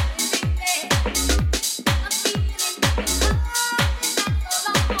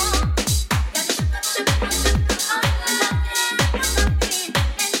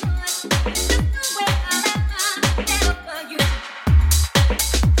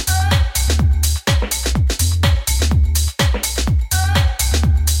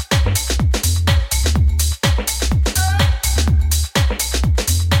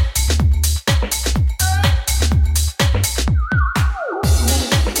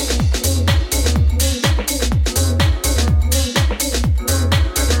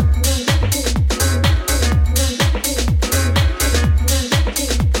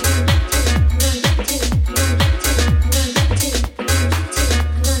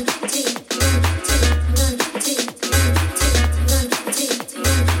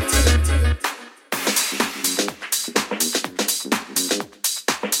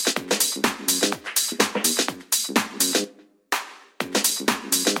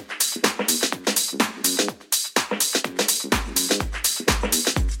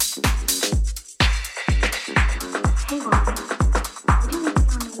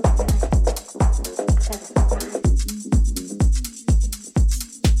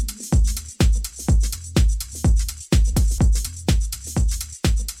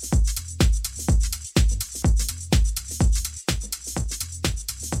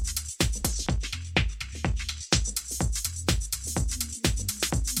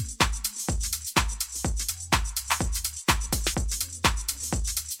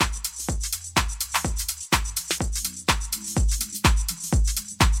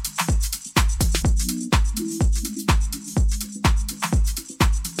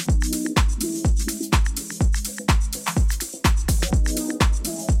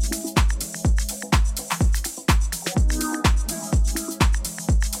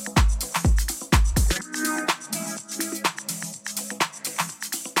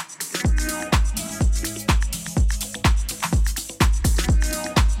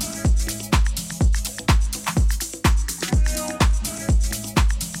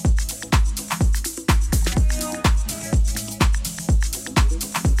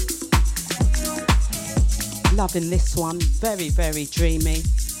 Loving this one, very, very dreamy,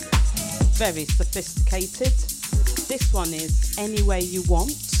 very sophisticated. This one is Any Way You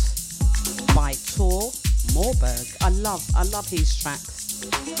Want by Tor Morberg. I love his tracks.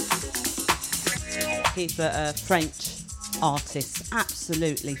 He's a French artist,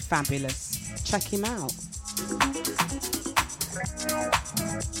 absolutely fabulous. Check him out.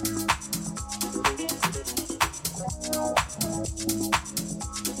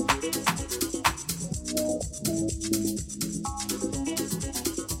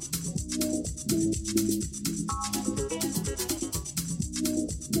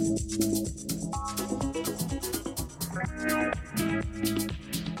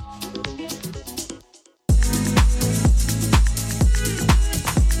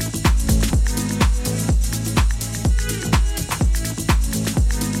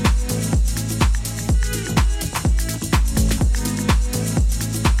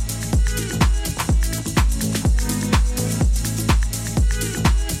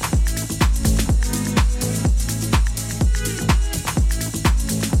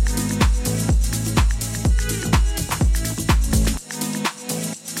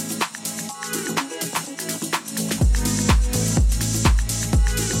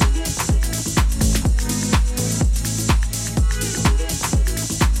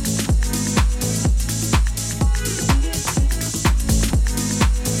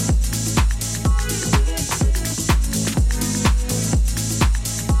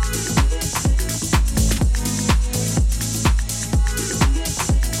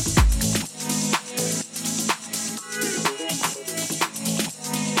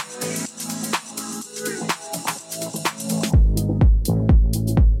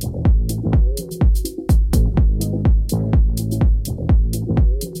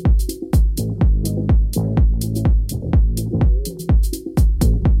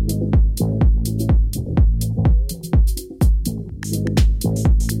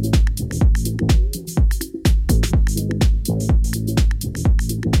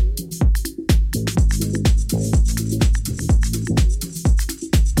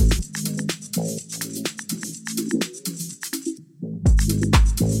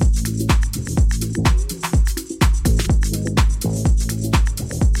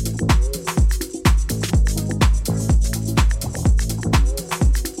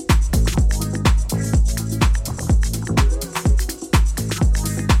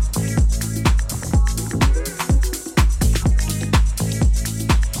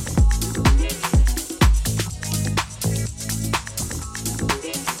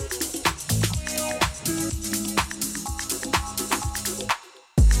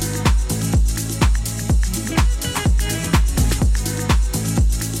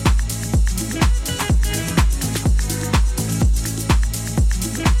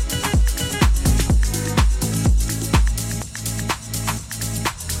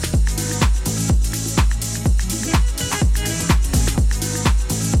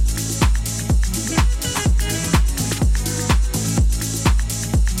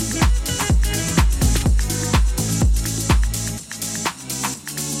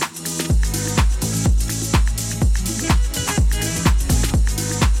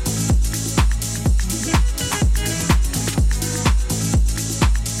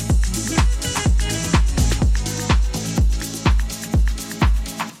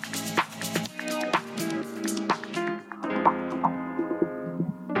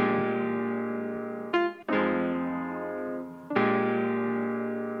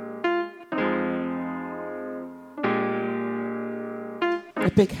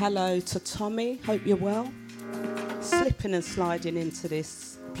 big hello to Tommy, hope you're well. Slipping and sliding into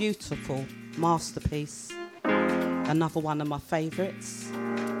this beautiful masterpiece. Another one of my favourites.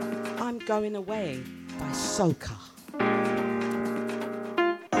 I'm Going Away by Soca.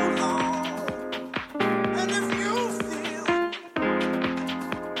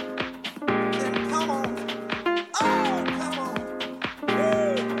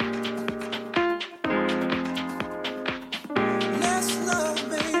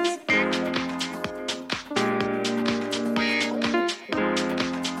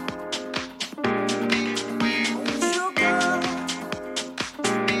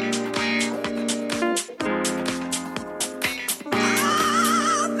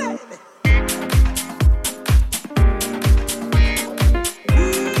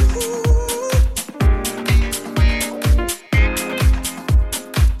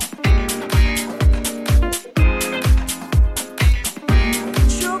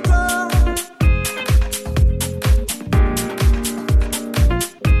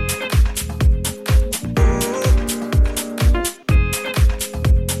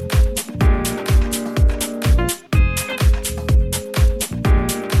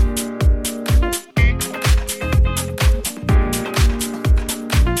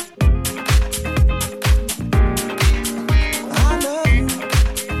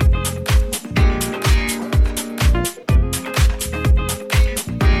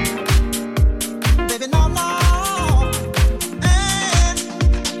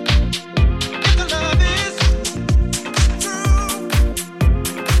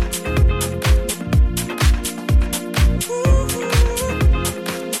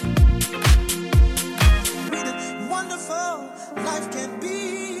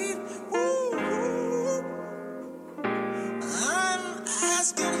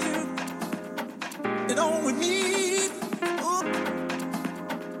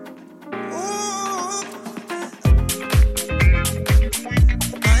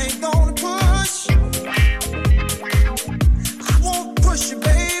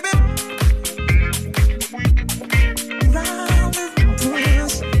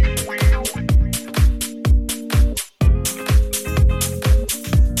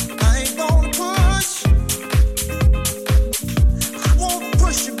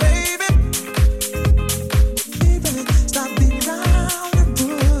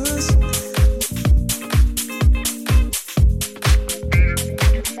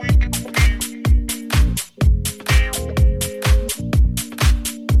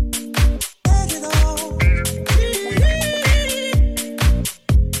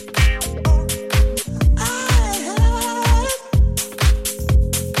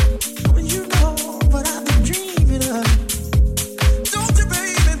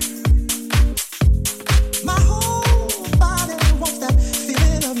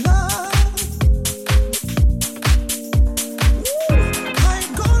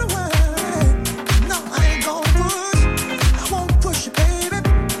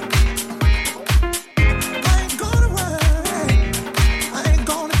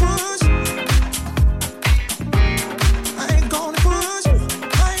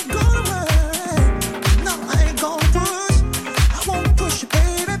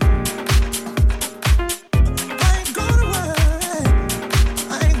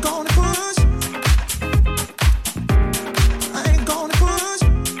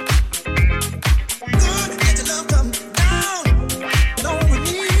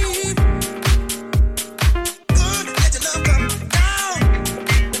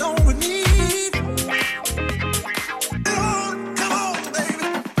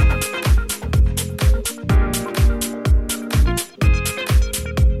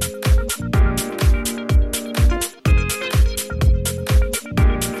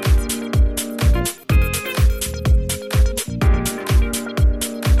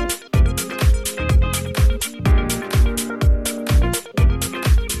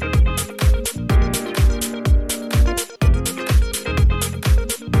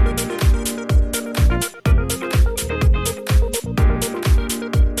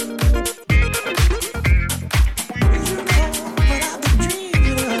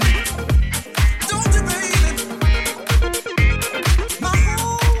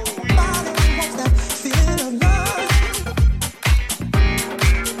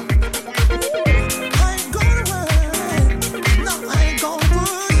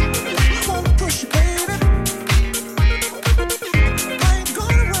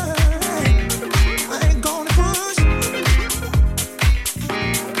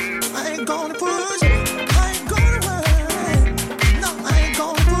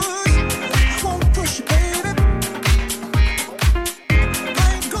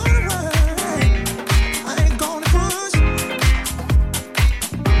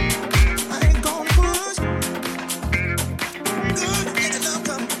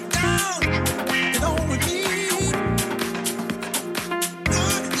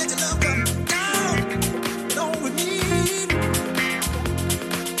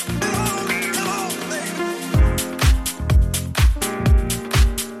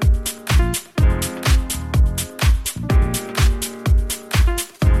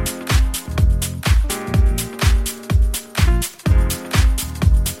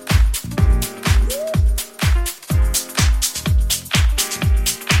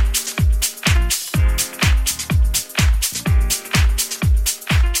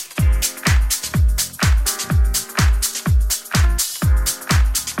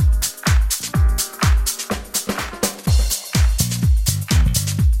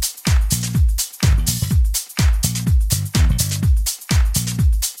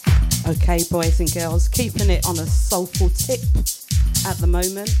 Okay, boys and girls, keeping it on a soulful tip at the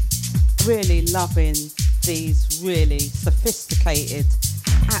moment. Really loving these really sophisticated,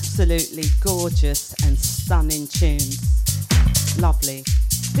 absolutely gorgeous and stunning tunes. Lovely.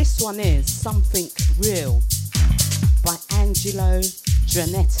 This one is Something Real by Angelo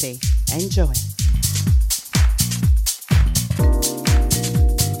Giannetti. Enjoy.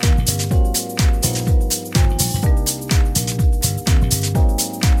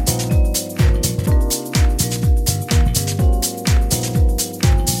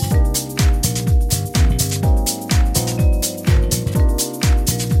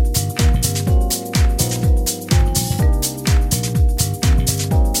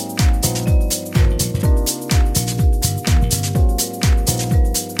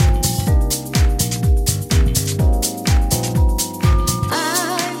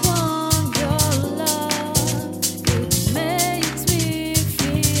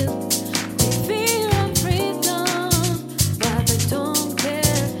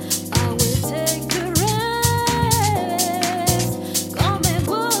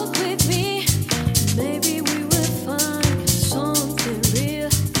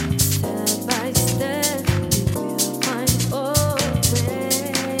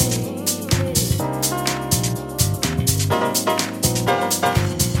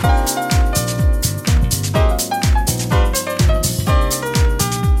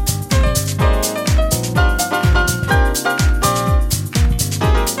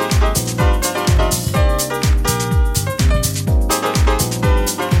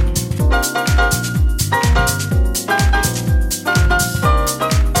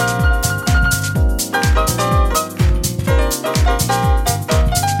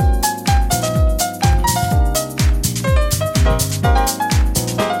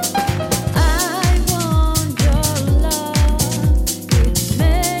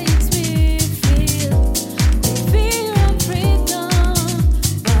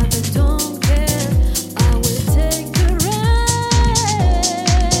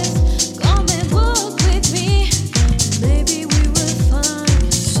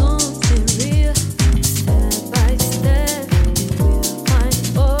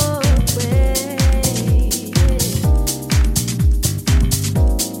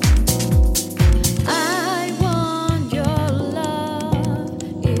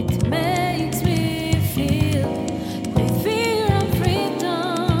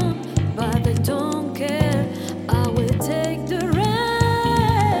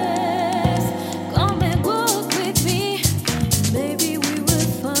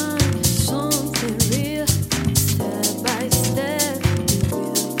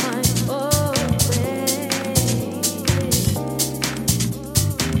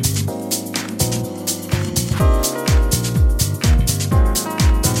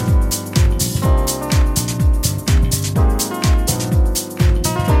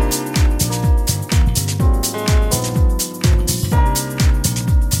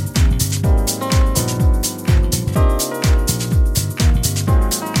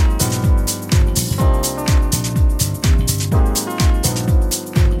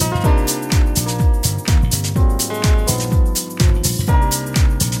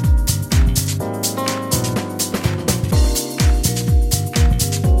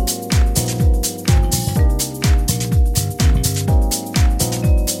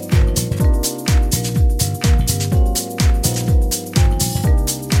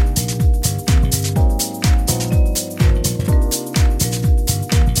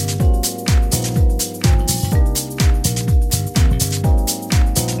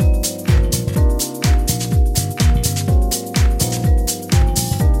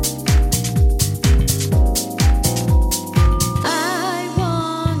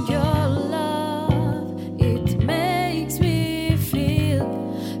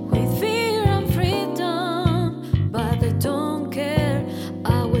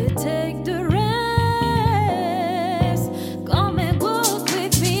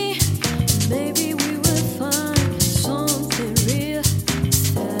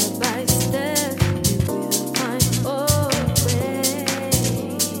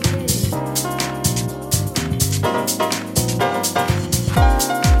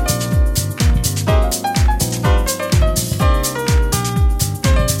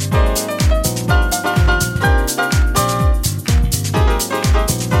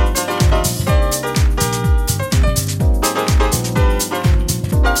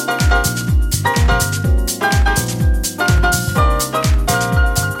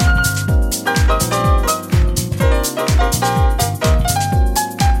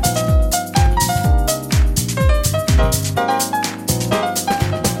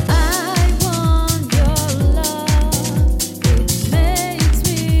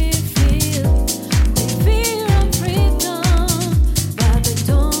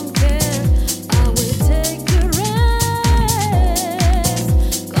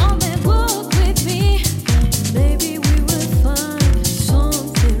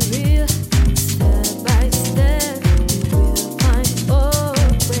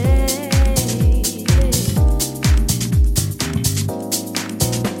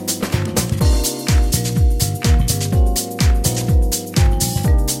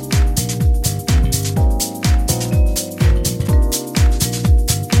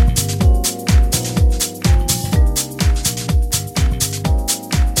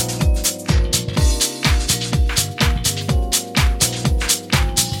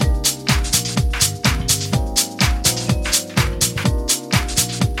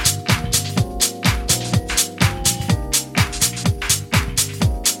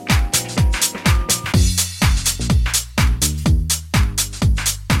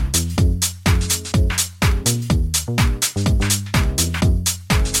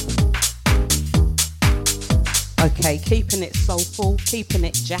 keeping it soulful, keeping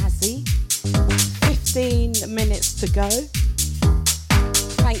it jazzy. 15 minutes to go.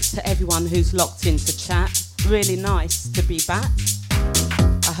 Thanks to everyone who's locked into chat. Really nice to be back.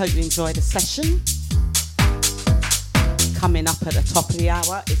 I hope you enjoyed the session. Coming up at the top of the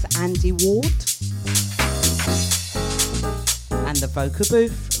hour is Andy Ward and the Vocal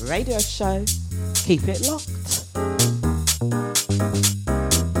Booth radio show. Keep it locked.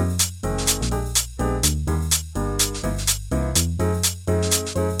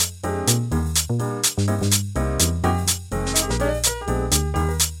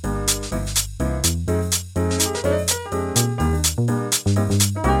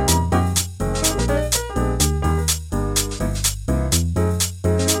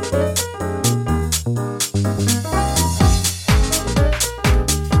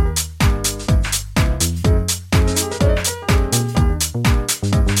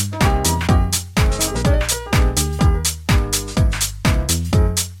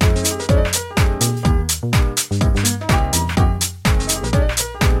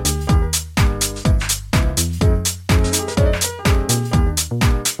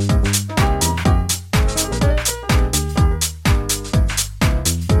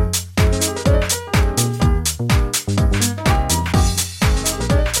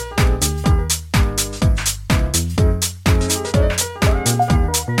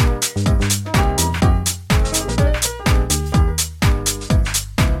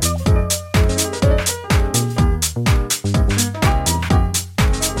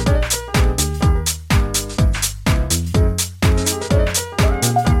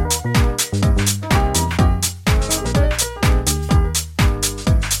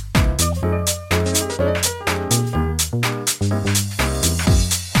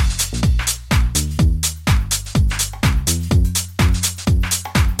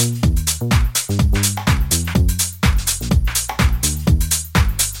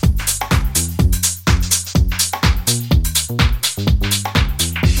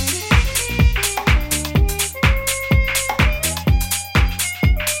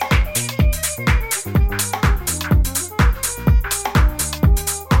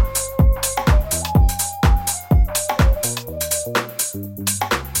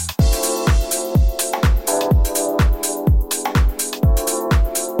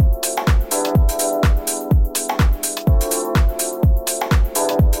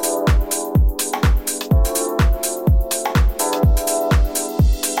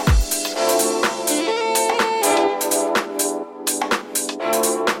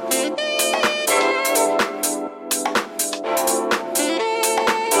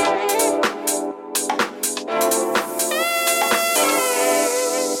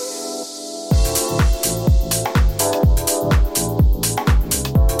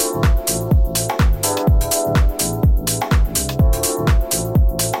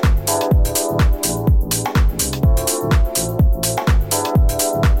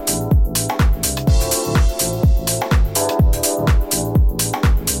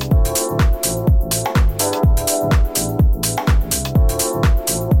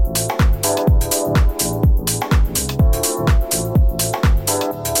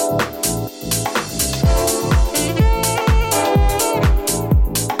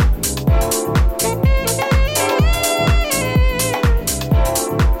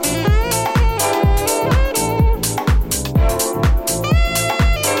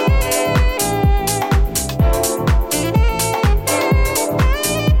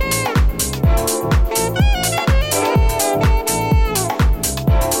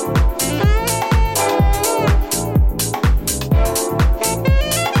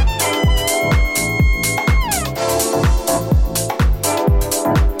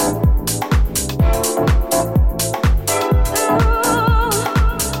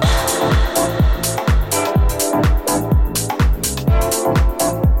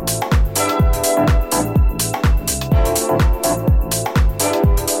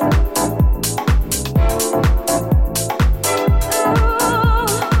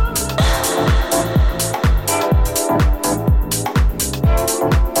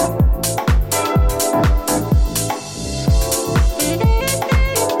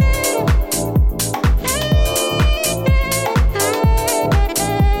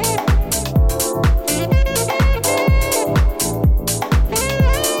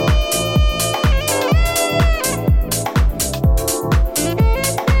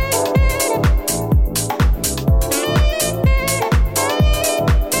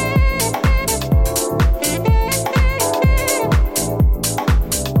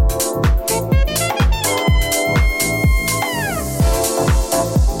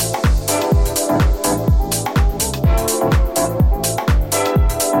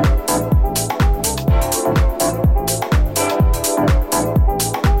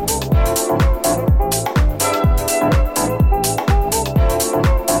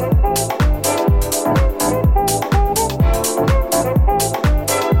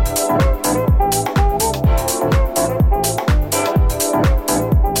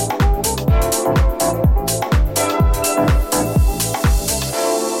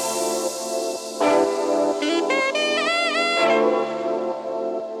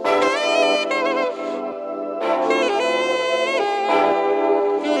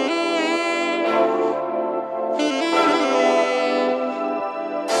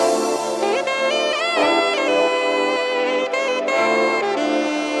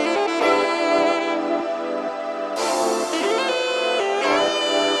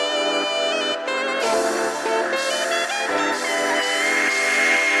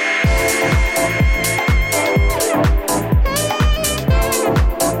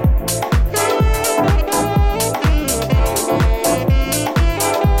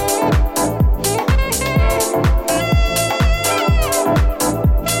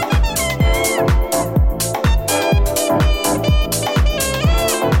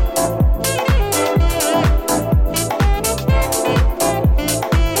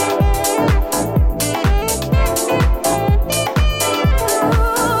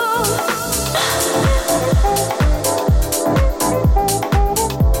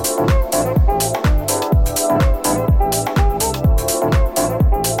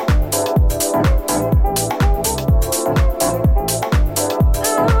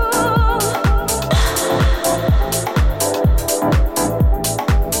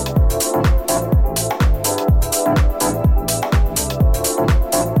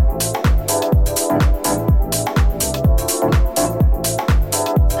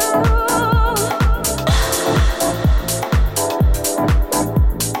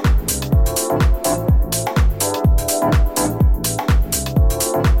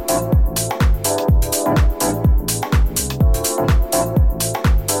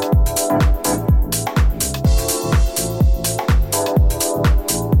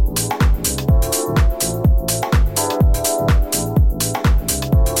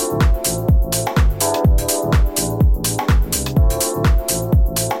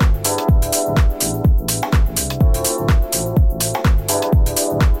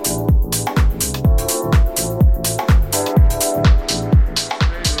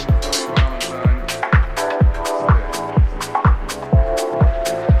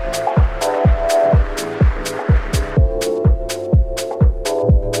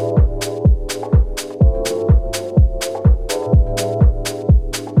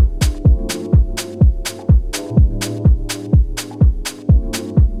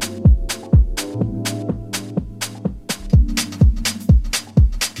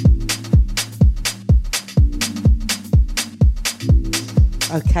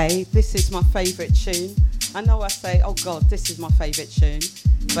 Okay, this is my favourite tune. I know I say, oh God, this is my favourite tune,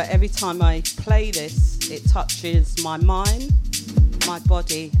 but every time I play this, it touches my mind, my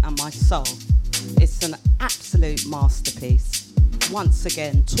body and my soul. It's an absolute masterpiece. Once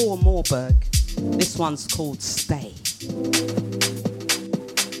again, Tor Morberg. This one's called Stay.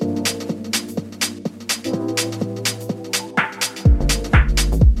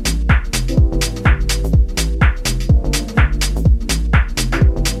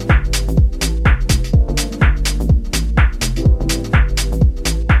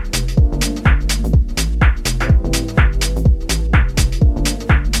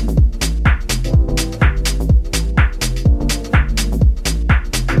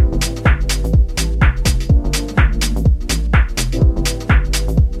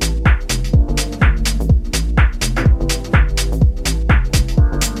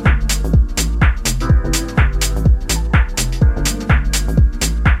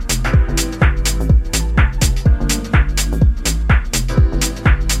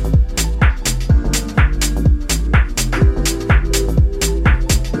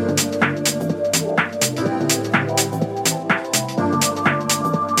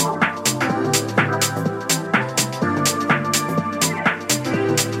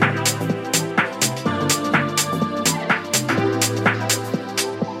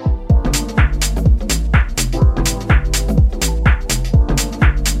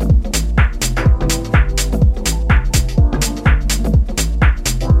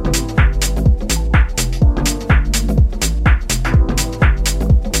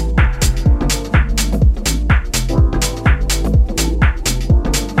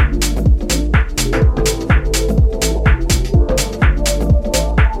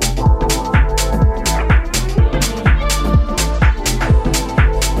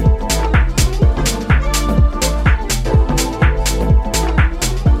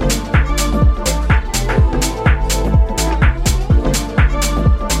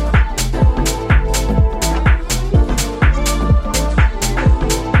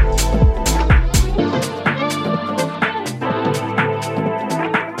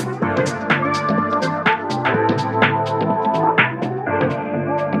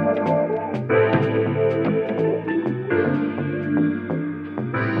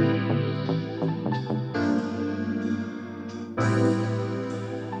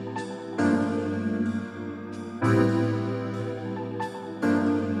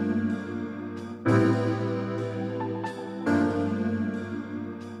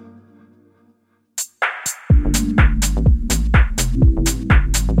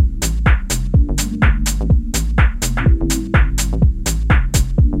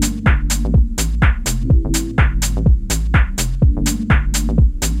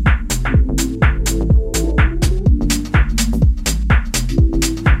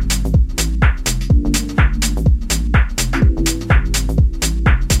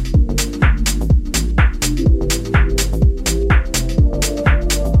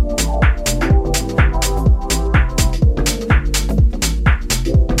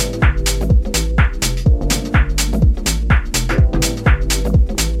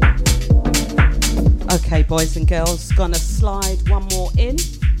 Boys and girls, gonna slide one more in.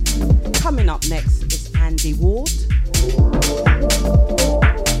 Coming up next is Andy Ward.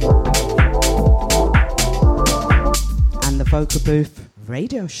 And the Vocal Booth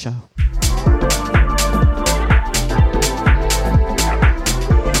Radio Show.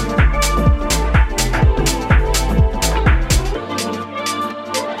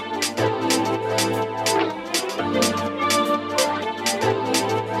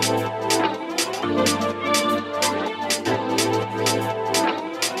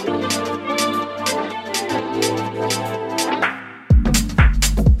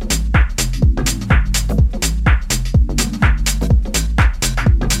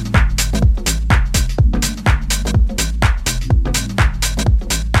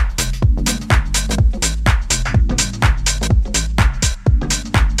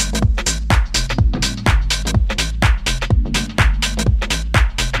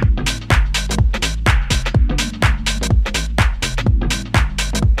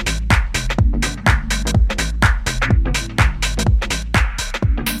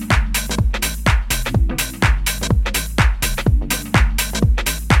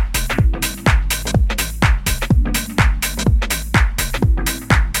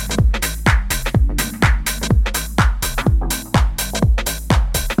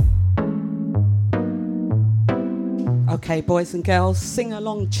 Okay, boys and girls, sing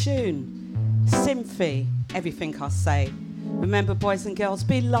along tune. Symphy, everything I say. Remember, boys and girls,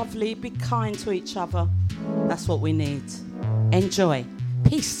 be lovely, be kind to each other. That's what we need. Enjoy.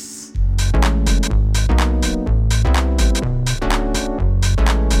 Peace.